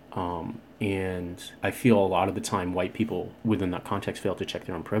discussion, and I feel a lot of the time white people within that context failed to check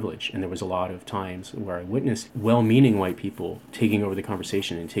their own privilege. And there was a lot of times where I witnessed well-meaning white people taking over the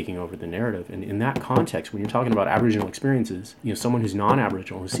conversation and taking over the narrative. And in that context, when you're talking about Aboriginal experiences, someone who's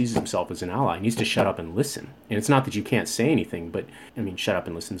non-Aboriginal who sees himself as an ally needs to shut up and listen. And it's not that you can't say anything, but shut up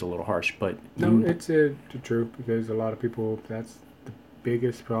and listen is a little harsh. But no, it's true, because a lot of people, that's the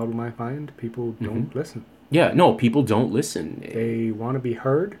biggest problem I find. People don't listen. Yeah, no, people don't listen. They want to be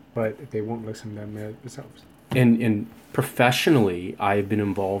heard, but they won't listen themselves. And professionally, I've been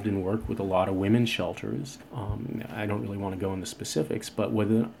involved in work with a lot of women's shelters. I don't really want to go into specifics, but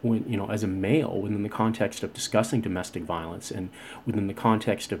as a male, within the context of discussing domestic violence and within the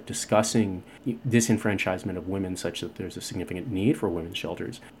context of discussing disenfranchisement of women such that there's a significant need for women's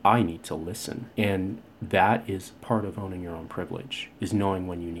shelters, I need to listen. And that is part of owning your own privilege, is knowing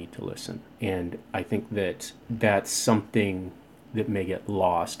when you need to listen. And I think that that's something that may get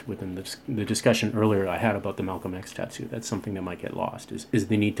lost within the discussion earlier I had about the Malcolm X tattoo. That's something that might get lost, is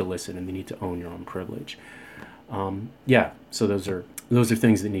the need to listen and the need to own your own privilege. So those are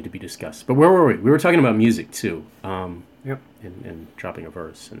things that need to be discussed. But where were we? We were talking about music too. Yep. And dropping a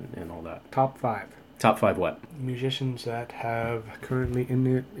verse and all that. Top 5. Top 5 what? Musicians that have currently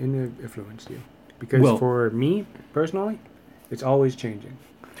influenced you. Because for me, personally, it's always changing.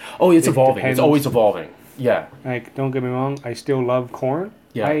 Oh, it's evolving. It's always evolving. Yeah. Like, don't get me wrong, I still love Korn.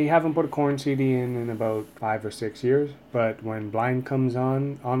 Yeah. I haven't put a Korn CD in about 5 or 6 years, but when Blind comes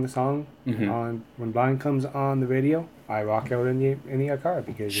on the song, when Blind comes on the video, I rock out in the car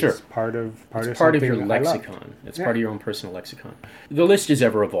because it's part of your lexicon. It's part of your own personal lexicon. The list is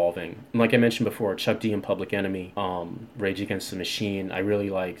ever evolving. Like I mentioned before, Chuck D and Public Enemy, Rage Against the Machine. I really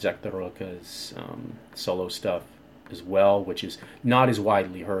like Zach De Roca's solo stuff. as well, which is not as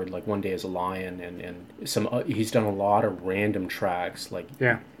widely heard. Like One Day as a Lion, and some he's done a lot of random tracks, like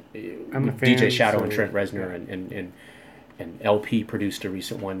Yeah. I'm a DJ fan, Shadow so- and Trent Reznor, yeah. and LP produced a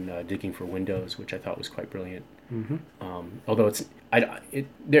recent one, Digging for Windows, which I thought was quite brilliant. Mm-hmm. Although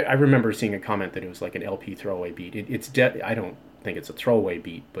I remember seeing a comment that it was like an LP throwaway beat. I don't think it's a throwaway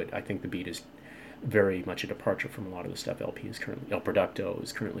beat, but I think the beat is very much a departure from a lot of the stuff LP is currently, El Producto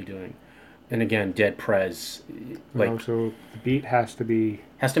is currently doing. And again, Dead Prez, like, Also, the beat has to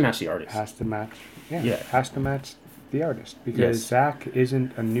match the artist. has to match. Yeah, Yeah. has to match the artist, because Yes. Zach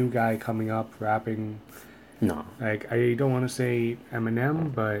isn't a new guy coming up rapping. No. Like, I don't want to say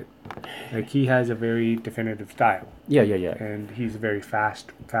Eminem, but like, he has a very definitive style, Yeah. and he's a very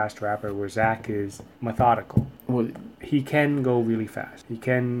fast rapper. Where Zach is methodical. Well, He can go really fast. He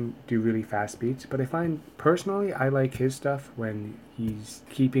can do really fast beats, but I find personally I like his stuff when he's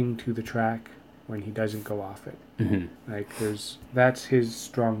keeping to the track, when he doesn't go off it. mhm. Like, that's his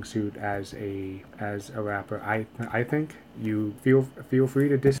strong suit as a rapper. I think you feel free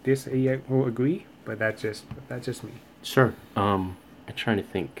to disagree or agree, but that's just me. Sure. I'm trying to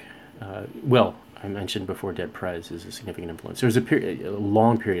think. Well, I mentioned before Dead Prez is a significant influence. There was a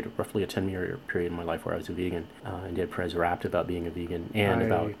long period, roughly a 10-year period in my life where I was a vegan, and Dead Prez rapped about being a vegan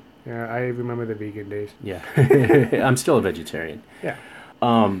I remember the vegan days. Yeah. I'm still a vegetarian. Yeah.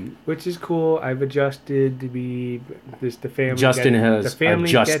 Which is cool. I've adjusted to be the family. Justin has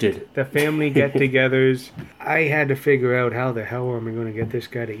adjusted. The family get-togethers. I had to figure out how the hell am I going to get this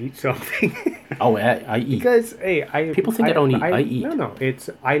guy to eat something. Oh, I eat. Because People think I don't eat. I eat. No.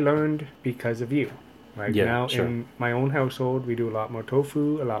 I learned because of you. Right Yeah, now, sure. in my own household, we do a lot more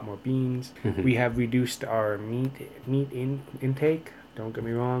tofu, a lot more beans. Mhm. We have reduced our meat intake. Don't get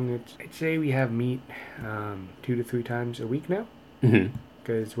me wrong. I'd say we have meat 2 to 3 times a week now. Mm-hmm.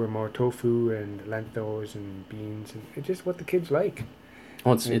 Because we're more tofu and lentils and beans, and it's just what the kids like.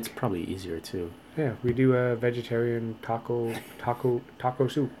 Well, it's probably easier too. Yeah, we do a vegetarian taco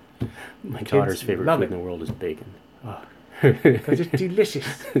soup My kids daughter's favorite love food it. in the world is bacon. Oh. because it's delicious.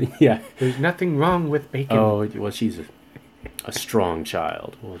 Yeah. There's nothing wrong with bacon. Oh, well, she's a strong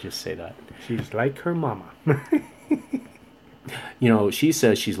child. We'll just say that. She's like her mama. You know, she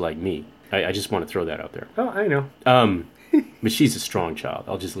says she's like me. I just want to throw that out there. Oh, I know. But she's a strong child.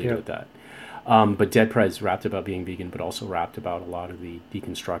 I'll just leave it at that. But Dead Prez rapped about being vegan, but also rapped about a lot of the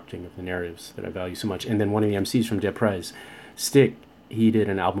deconstructing of the narratives that I value so much. And then one of the MCs from Dead Prez, Stick, he did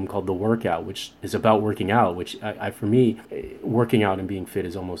an album called The Workout, which is about working out, which for me, working out and being fit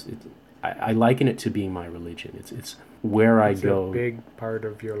is almost, I liken it to being my religion. It's where I go. A big part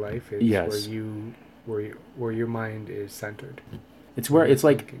of your life is Yes. where your mind is centered. It's where, it's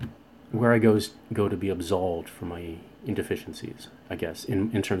like where I go to be absolved from my indeficiencies, I guess,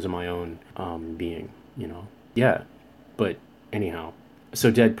 in terms of my own being, you know. Yeah, but anyhow,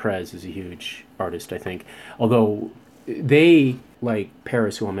 so Dead Prez is a huge artist, I think. Although they, like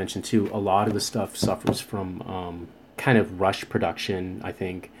Paris, who I'll mention too, a lot of the stuff suffers from kind of rush production. I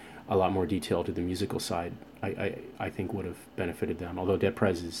think a lot more detail to the musical side, I think would have benefited them. Although Dead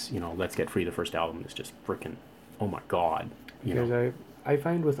Prez is, you know, Let's Get Free, the first album, is just freaking, oh my God. You know. Because I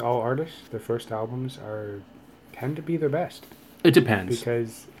find with all artists, their first albums tend to be their best. It depends.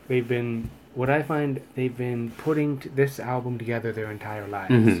 Because they've been putting this album together their entire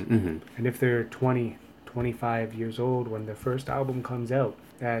lives. Mm-hmm, mm-hmm. And if they're 20, 25 years old when their first album comes out,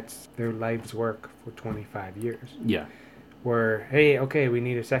 that's their life's work for 25 years. Yeah. Where, hey, okay, we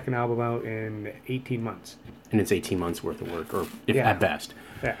need a second album out in 18 months. And it's 18 months worth of work, or if Yeah. at best.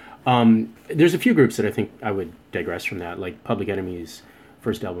 Yeah. There's a few groups that I think I would digress from that. Like Public Enemy's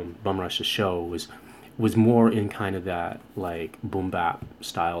first album, Bum Rush's Show, was more in kind of that like boom bap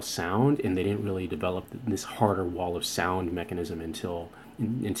style sound, and they didn't really develop this harder wall of sound mechanism until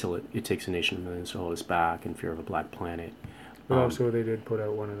it takes a nation of millions to hold us back, and Fear of a Black Planet. But also they did put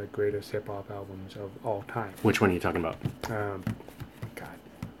out one of the greatest hip-hop albums of all time. Which one are you talking about? God.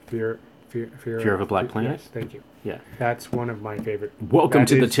 Fear of a Black Planet? Yes, thank you. Yeah. That's one of my favorite. Welcome that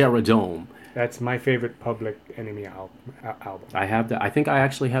to the is- Terror Dome. That's my favorite Public Enemy album. I have that. I think I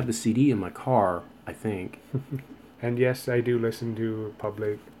actually have the CD in my car, I think. And yes, I do listen to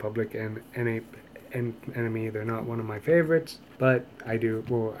Public Enemy. They're not one of my favorites, but I do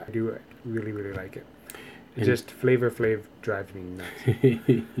really, really like it. It's just Flavor Flav drives me nuts.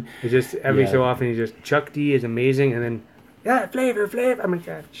 It's just every so often he's just, Chuck D is amazing, and then, yeah, Flavor Flav. I'm like,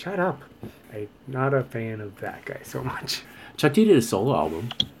 God, shut up. I'm not a fan of that guy so much. Chuck D did a solo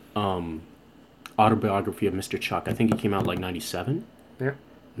album, Autobiography of Mr. Chuck. I think it came out like 97. Yeah.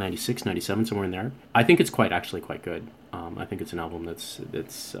 96, 97, somewhere in there. I think it's actually quite good. I think it's an album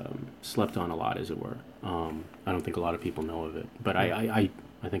that's slept on a lot, as it were. I don't think a lot of people know of it, but I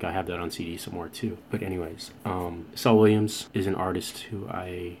think I have that on CD somewhere too. But anyways, Saul Williams is an artist who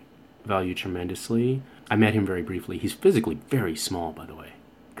I value tremendously. I met him very briefly. He's physically very small, by the way.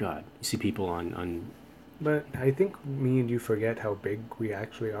 God, you see people on But I think me and you forget how big we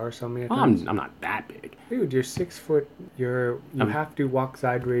actually are some of the well, times. I'm not that big. Dude, you're 6 foot. You have to walk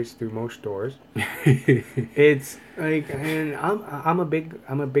sideways through most doors. It's like, and I'm a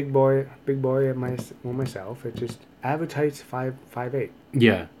big boy at myself. It's just average height's 5'8".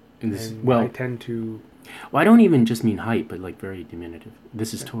 Yeah. And I tend to. Well, I don't even just mean height, but like very diminutive.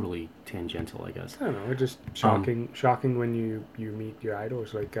 This is totally tangential, I guess. I don't know. It's just shocking when you meet your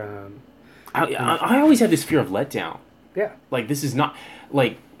idols. Like, I always had this fear of letdown. yeah. Like, this is not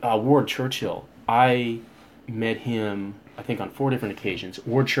like Ward Churchill. I met him, I think, on 4 different occasions.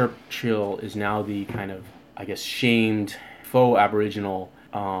 Ward Churchill is now the kind of, I guess, shamed faux Aboriginal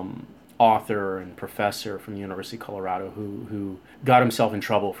author and professor from the University of Colorado who got himself in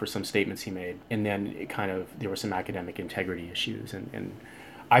trouble for some statements he made, and then there were some academic integrity issues, and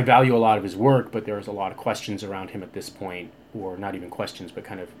I value a lot of his work, but there's a lot of questions around him at this point, or not even questions, but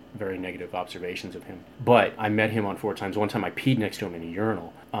kind of very negative observations of him. But I met him on 4 times. One time I peed next to him in a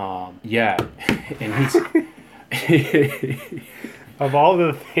urinal. Yeah, and he's Of all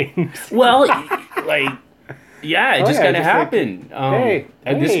the things. well, like. Yeah, it just kind of happened.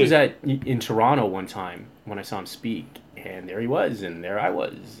 And this was in Toronto one time when I saw him speak, and there he was, and there I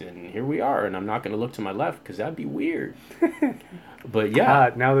was, and here we are, and I'm not going to look to my left because that'd be weird. But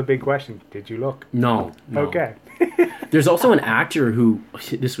yeah. Now the big question: did you look? No. Okay. There's also an actor who,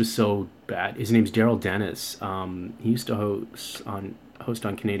 this was so bad. His name's Daryl Dennis. He used to host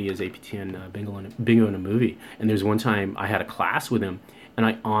on Canadia's APTN Bingo in a Movie, and there's one time I had a class with him. And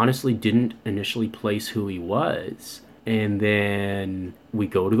I honestly didn't initially place who he was. And then we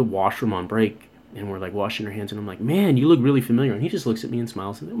go to the washroom on break, and we're like washing our hands, and I'm like, man, you look really familiar. And he just looks at me and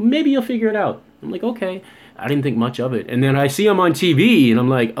smiles, and maybe you'll figure it out. I'm like, okay. I didn't think much of it. And then I see him on TV, and I'm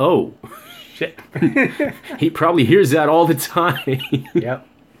like, oh, shit. He probably hears that all the time. Yep.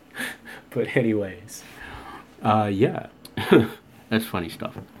 But anyways, yeah. That's funny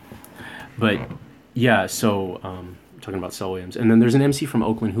stuff. But yeah, so... talking about Saul Williams. And then there's an MC from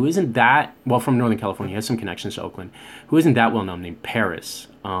Oakland who isn't that, well, from Northern California, he has some connections to Oakland, who isn't that well known, named Paris.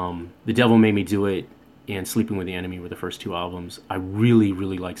 The Devil Made Me Do It and Sleeping with the Enemy were the first 2 albums. I really,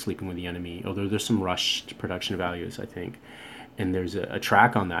 really like Sleeping with the Enemy, although there's some rushed production values, I think. And there's a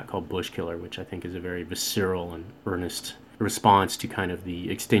track on that called Bush Killer, which I think is a very visceral and earnest response to kind of the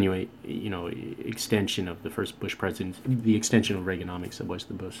extension of the first Bush presidency, the extension of Reaganomics that was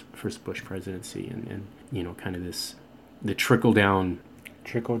the first Bush presidency, and kind of the trickle-down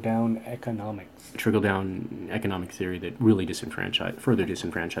economic theory that really further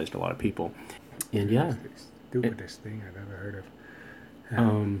disenfranchised a lot of people. And yeah. Stupidest thing I've ever heard of.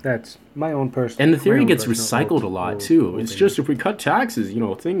 That's my own personal... And the theory gets recycled a lot, too. It's just if we cut taxes,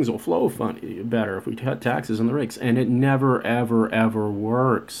 things will flow better if we cut taxes on the rich. And it never, ever, ever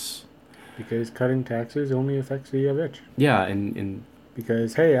works. Because cutting taxes only affects the rich. Yeah, and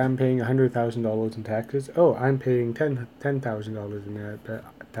because, hey, I'm paying $100,000 in taxes. Oh, I'm paying $10,000 in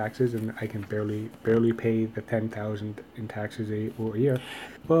taxes, and I can barely pay the $10,000 in taxes a year.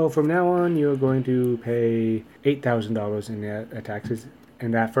 Well, from now on, you're going to pay $8,000 in taxes.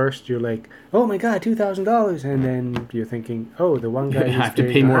 And at first, you're like, oh my God, $2,000. And then you're thinking, oh, the one guy you have to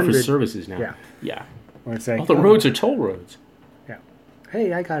pay more for services now. Yeah. Or it's like, all the roads are toll roads. Yeah.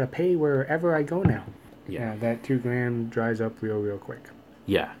 Hey, I got to pay wherever I go now. Yeah, that $2,000 dries up real quick.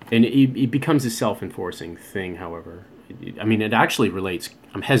 Yeah, and it becomes a self-enforcing thing, however. It actually relates...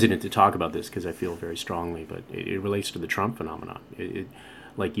 I'm hesitant to talk about this because I feel very strongly, but it relates to the Trump phenomenon.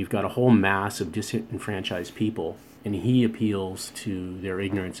 Like, you've got a whole mass of disenfranchised people, and he appeals to their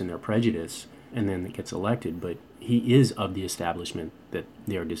ignorance and their prejudice, and then it gets elected, but he is of the establishment that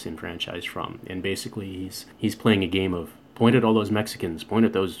they're disenfranchised from. And basically, he's playing a game of point at all those Mexicans, point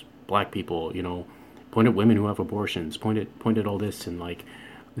at those black people, point at women who have abortions, point at all this, and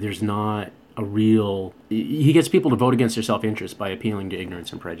there's not a real... He gets people to vote against their self-interest by appealing to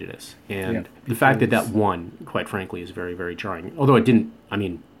ignorance and prejudice. And the fact that won, quite frankly, is very, very jarring. Although it didn't...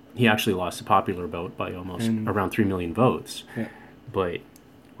 he actually lost the popular vote by almost around 3 million votes. Yeah. But...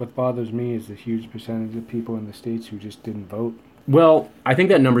 what bothers me is the huge percentage of people in the States who just didn't vote. Well, I think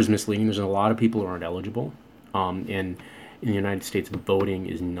that number is misleading. There's a lot of people who aren't eligible. And... in the United States, voting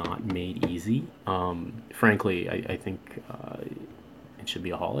is not made easy. Frankly, I think it should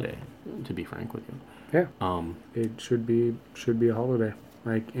be a holiday, to be frank with you. Yeah. It should be a holiday.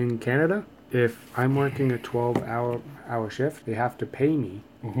 Like in Canada, if I'm working a 12-hour shift, they have to pay me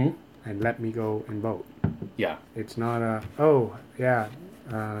Mm-hmm. and let me go and vote. Yeah. It's not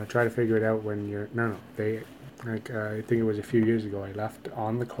try to figure it out when you're, no, they, like, I think it was a few years ago, I left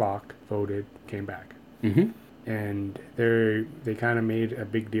on the clock, voted, came back. Mm-hmm. And they kind of made a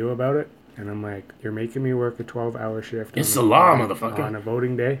big deal about it. And I'm like, you're making me work a 12-hour shift. It's on the law, on- motherfucker. On a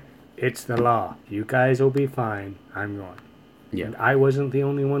voting day. It's the law. You guys will be fine. I'm going. Yeah. And I wasn't the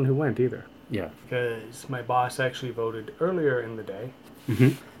only one who went either. Yeah. Because my boss actually voted earlier in the day. Mm-hmm.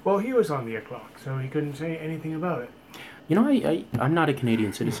 Well, he was on the clock, so he couldn't say anything about it. You know, I'm not a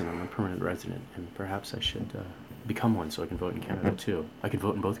Canadian citizen. I'm a permanent resident, and perhaps I should become one so I can vote in Canada too. I could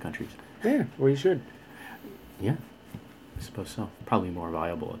vote in both countries. Yeah, well, you should. Yeah, I suppose so. Probably more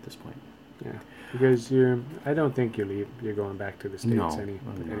viable at this point. Yeah, because I don't think you're going back to the States No,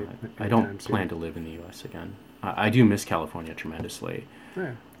 I don't anytime plan to live in the U.S. again. I do miss California tremendously.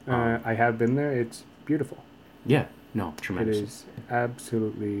 soon. Yeah. I have been there. It's beautiful. Yeah, no, It tremendously. is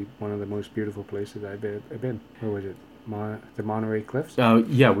absolutely one of the most beautiful places I've been. Where was it? The Monterey Cliffs?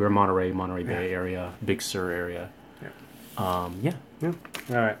 Yeah, we're Monterey Bay Yeah. area, Big Sur area. Yeah. Yeah.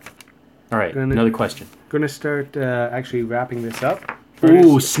 All right. All right, Gonna- another question. Going to start actually wrapping this up. Ooh,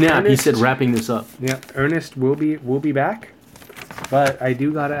 Ernest- snap! He Ernest- said wrapping this up. Yeah, Ernest will be back, but I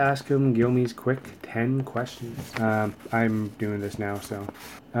do gotta ask him Gilmy's quick 10 questions. I'm doing this now, so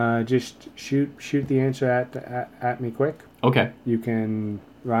just shoot the answer at me quick. Okay. You can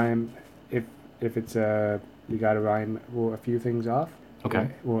rhyme if it's you gotta rhyme a few things off. Okay.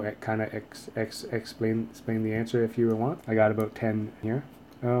 We'll kind of explain the answer if you want. I got about 10 here.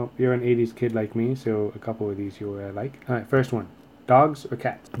 Oh, you're an 80s kid like me, so a couple of these you'll like. All right, first one. Dogs or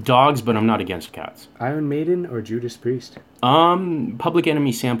cats? Dogs, but I'm not against cats. Iron Maiden or Judas Priest? Public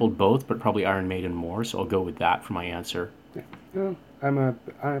Enemy sampled both, but probably Iron Maiden more, so I'll go with that for my answer. No, I'm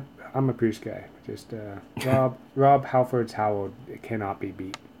a Priest guy. Just Rob Halford's Howl, it cannot be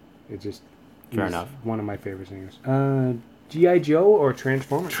beat. It just Fair he's enough. One of my favorite singers. G.I. Joe or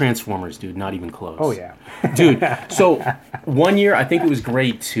Transformers? Transformers, dude, not even close. Oh yeah. Dude, so one year, I think it was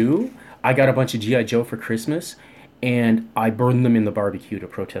grade 2, I got a bunch of G.I. Joe for Christmas, and I burned them in the barbecue to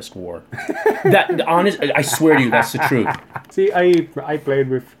protest war. I swear to you, that's the truth. See, I played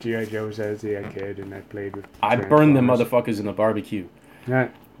with G.I. Joes as a kid, and I played with. I burned them Transformers. motherfuckers in the barbecue. All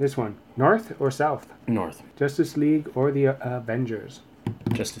right, this one. North or South? North. Justice League or the Avengers?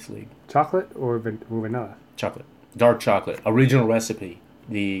 Justice League. Chocolate or vanilla? Chocolate. Dark chocolate. Original recipe.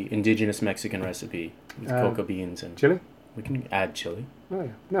 The indigenous Mexican recipe. With cocoa beans and... Chili? We can add chili. Oh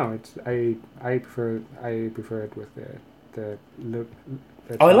yeah. No, it's I prefer it with the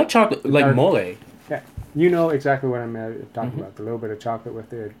Oh, I like chocolate, like dark- mole. Yeah, you know exactly what I'm talking Mhm. about. The little bit of chocolate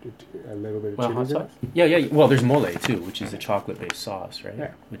with a little bit of Well, hot chilies in sauce. it. Yeah. Well, there's mole too, which is a chocolate-based sauce, right?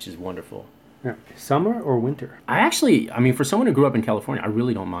 Yeah. Which is wonderful. Yeah. Summer or winter? I mean, for someone who grew up in California, I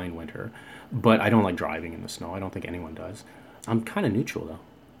really don't mind winter, but I don't like driving in the snow. I don't think anyone does. I'm kind of neutral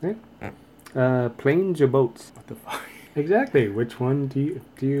though. Yeah. Planes or boats? What the fuck? Exactly. Which one do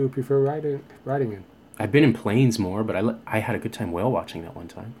you prefer riding in? I've been in planes more, but I had a good time whale watching that one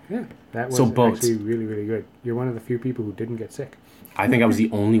time. Yeah, that was So boats. actually really, really good. You're one of the few people who didn't get sick. I think I was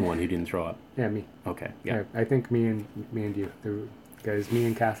the only one who didn't throw up. Yeah, me. Okay, yeah. I think me and you. Because me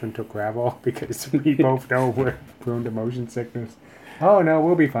and Catherine took Gravol because we both know we're prone to motion sickness. Oh no,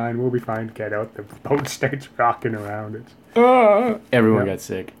 we'll be fine. We'll be fine. Get out. The boat starts rocking around. It's Everyone Yeah. got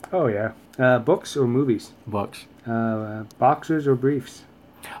sick. oh yeah. Books or movies? Bucks. Boxers or briefs?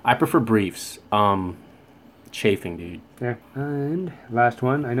 I prefer briefs. Chafing, dude. Yeah. And last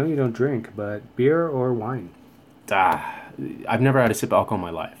one. I know you don't drink, but beer or wine? I've never had a sip of alcohol in my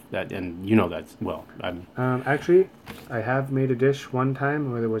life. And you know that well. Actually, I have made a dish one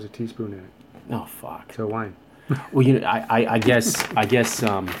time where there was a teaspoon in it. Oh fuck. So wine. Well, you know, I guess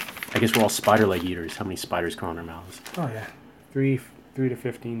we're all spider leg eaters. How many spiders crawl in our mouths? Oh yeah. 3 to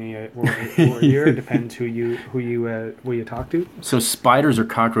 15 a year. Depends who you talk to. So spiders or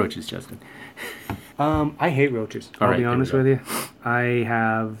cockroaches, Justin? I hate roaches. All I'll right, be there we honest go. with you. I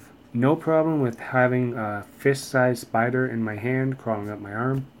have no problem with having a fist-sized spider in my hand crawling up my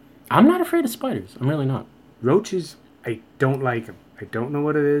arm. I'm not afraid of spiders. I'm really not. Roaches, I don't like them. I don't know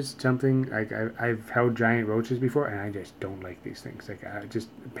what it is. Something like I've held giant roaches before, and I just don't like these things. Like I just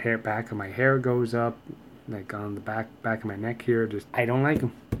back of my hair goes up, like on the back of my neck here. Just I don't like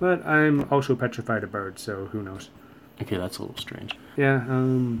them. But I'm also petrified of birds, so who knows? Okay, that's a little strange. Yeah.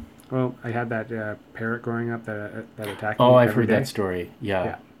 Well, I had that parrot growing up that attacked me. Oh, I've every heard day. that story. Yeah.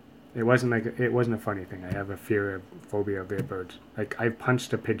 Yeah. It wasn't a funny thing. I have a phobia of birds. Like I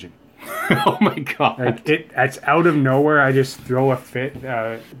punched a pigeon. Oh my god! Like it's out of nowhere. I just throw a fit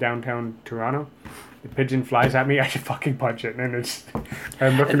downtown Toronto. The pigeon flies at me. I just fucking punch it, and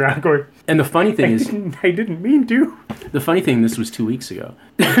I'm looking around going. And the funny thing is, I didn't mean to. the funny thing, this was 2 weeks ago.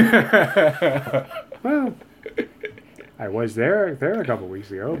 Well, I was there a couple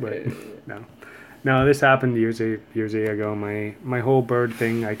weeks ago, but no. This happened years ago. My whole bird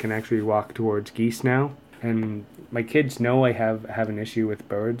thing. I can actually walk towards geese now, and my kids know I have an issue with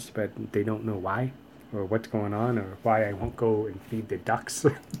birds, but they don't know why, or what's going on, or why I won't go and feed the ducks.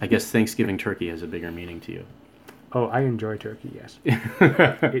 I guess Thanksgiving turkey has a bigger meaning to you. Oh, I enjoy turkey. Yes,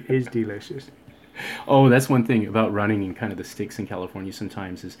 it is delicious. Oh, that's one thing about running in kind of the sticks in California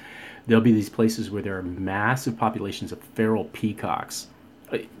sometimes is there'll be these places where there are massive populations of feral peacocks.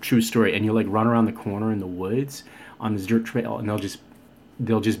 True story. And you'll like run around the corner in the woods on this dirt trail, and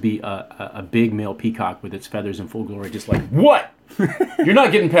they'll just be a big male peacock with its feathers in full glory, just like, what? You're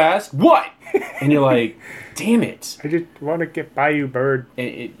not getting past? What? And you're like, damn it. I just want to get by you, bird.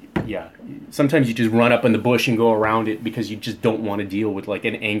 Yeah. Sometimes you just run up in the bush and go around it because you just don't want to deal with like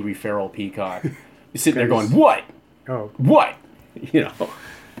an angry feral peacock. You're sitting there going, what? Oh. What? You know.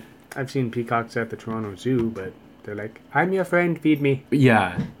 I've seen peacocks at the Toronto Zoo, but they're like, I'm your friend, feed me.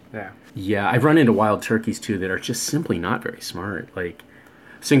 Yeah. Yeah. Yeah, I've run into wild turkeys too that are just simply not very smart. Like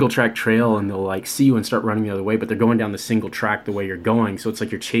single track trail, and they'll like see you and start running the other way, but they're going down the single track the way you're going, so it's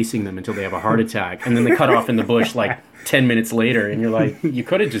like you're chasing them until they have a heart attack, and then they cut off in the bush like 10 minutes later, and you're like, you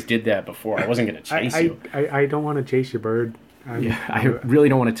could have just did that before. I wasn't going to chase you. I don't want to chase your bird. I really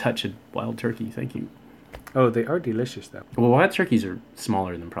don't want to touch a wild turkey. Thank you. Oh, they are delicious though. Well, wild turkeys are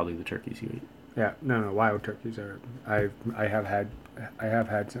smaller than probably the turkeys you eat. Yeah, no, wild turkeys are. I have had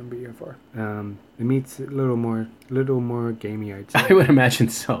some before. The meat's a little more gamey, I'd say. I would imagine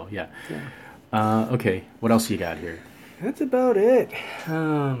so. Yeah. Okay. What else you got here? That's about it.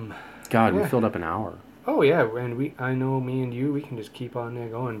 God, we filled up an hour. Oh yeah, and I know me and you, we can just keep on there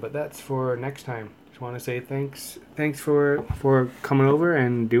going, but that's for next time. Just want to say thanks for coming over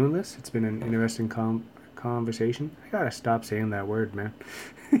and doing this. It's been an interesting conversation. I gotta stop saying that word, man.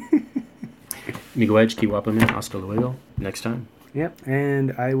 Miigwech, Kiwapamin, hasta luego. Next time. Yep,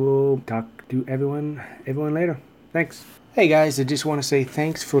 and I will talk to everyone later. Thanks. Hey guys, I just want to say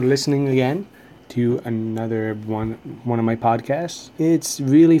thanks for listening again to another one of my podcasts. It's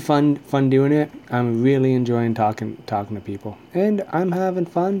really fun doing it. I'm really enjoying talking to people, and I'm having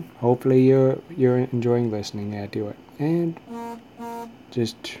fun. Hopefully you're enjoying listening to it. And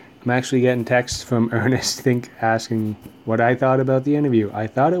I'm actually getting texts from Ernest asking what I thought about the interview. I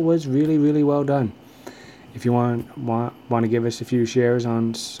thought it was really, really well done. If you want to give us a few shares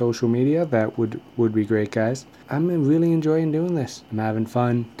on social media, that would be great, guys. I'm really enjoying doing this. I'm having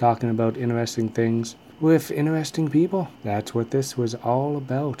fun talking about interesting things with interesting people. That's what this was all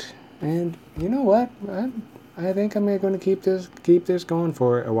about. And you know what? I think I'm going to keep this going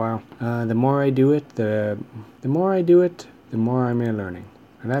for a while. The more I do it, the more I'm learning.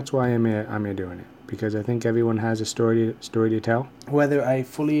 And that's why I'm here doing it, because I think everyone has a story to tell. Whether I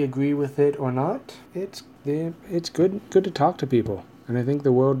fully agree with it or not, it's good to talk to people, and I think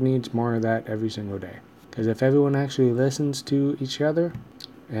the world needs more of that every single day. Because if everyone actually listens to each other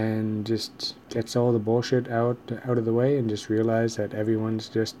and just gets all the bullshit out of the way and just realize that everyone's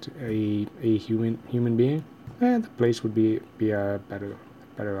just a human being, the place would be better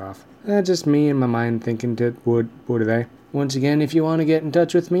off. Just me in my mind thinking that would they. Once again, if you want to get in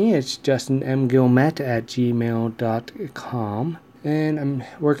touch with me, it's justinmgilmet@gmail.com. And I'm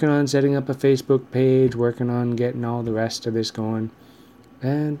working on setting up a Facebook page, working on getting all the rest of this going.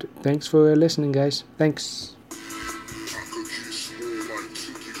 And thanks for listening, guys. Thanks.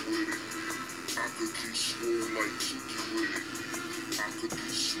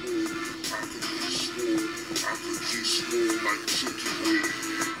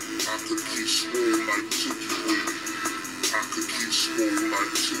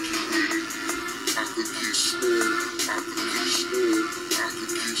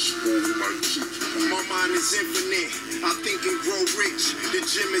 My mind is infinite. I think and grow rich. The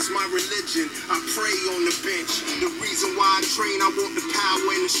gym is my religion. I pray on the bench. The reason why I train, I want the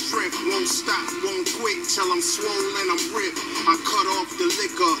power and the strength. Won't stop, won't quit till I'm swollen, I'm ripped. I cut off the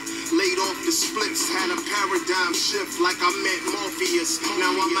liquor, laid off the splits. Had a paradigm shift like I met Morpheus.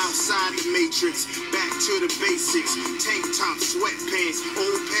 Now I'm outside the matrix, back to the basics. Tank top, sweatpants,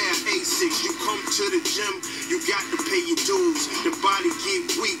 old pair of Asics. You come to the gym, you got to pay your dues. The body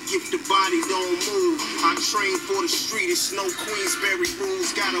get weak if the body don't move. I train for the street, it's no Queensberry rules.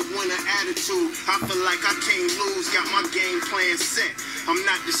 Got a winner attitude, I feel like I can't lose. Got my game plan set, I'm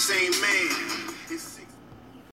not the same man.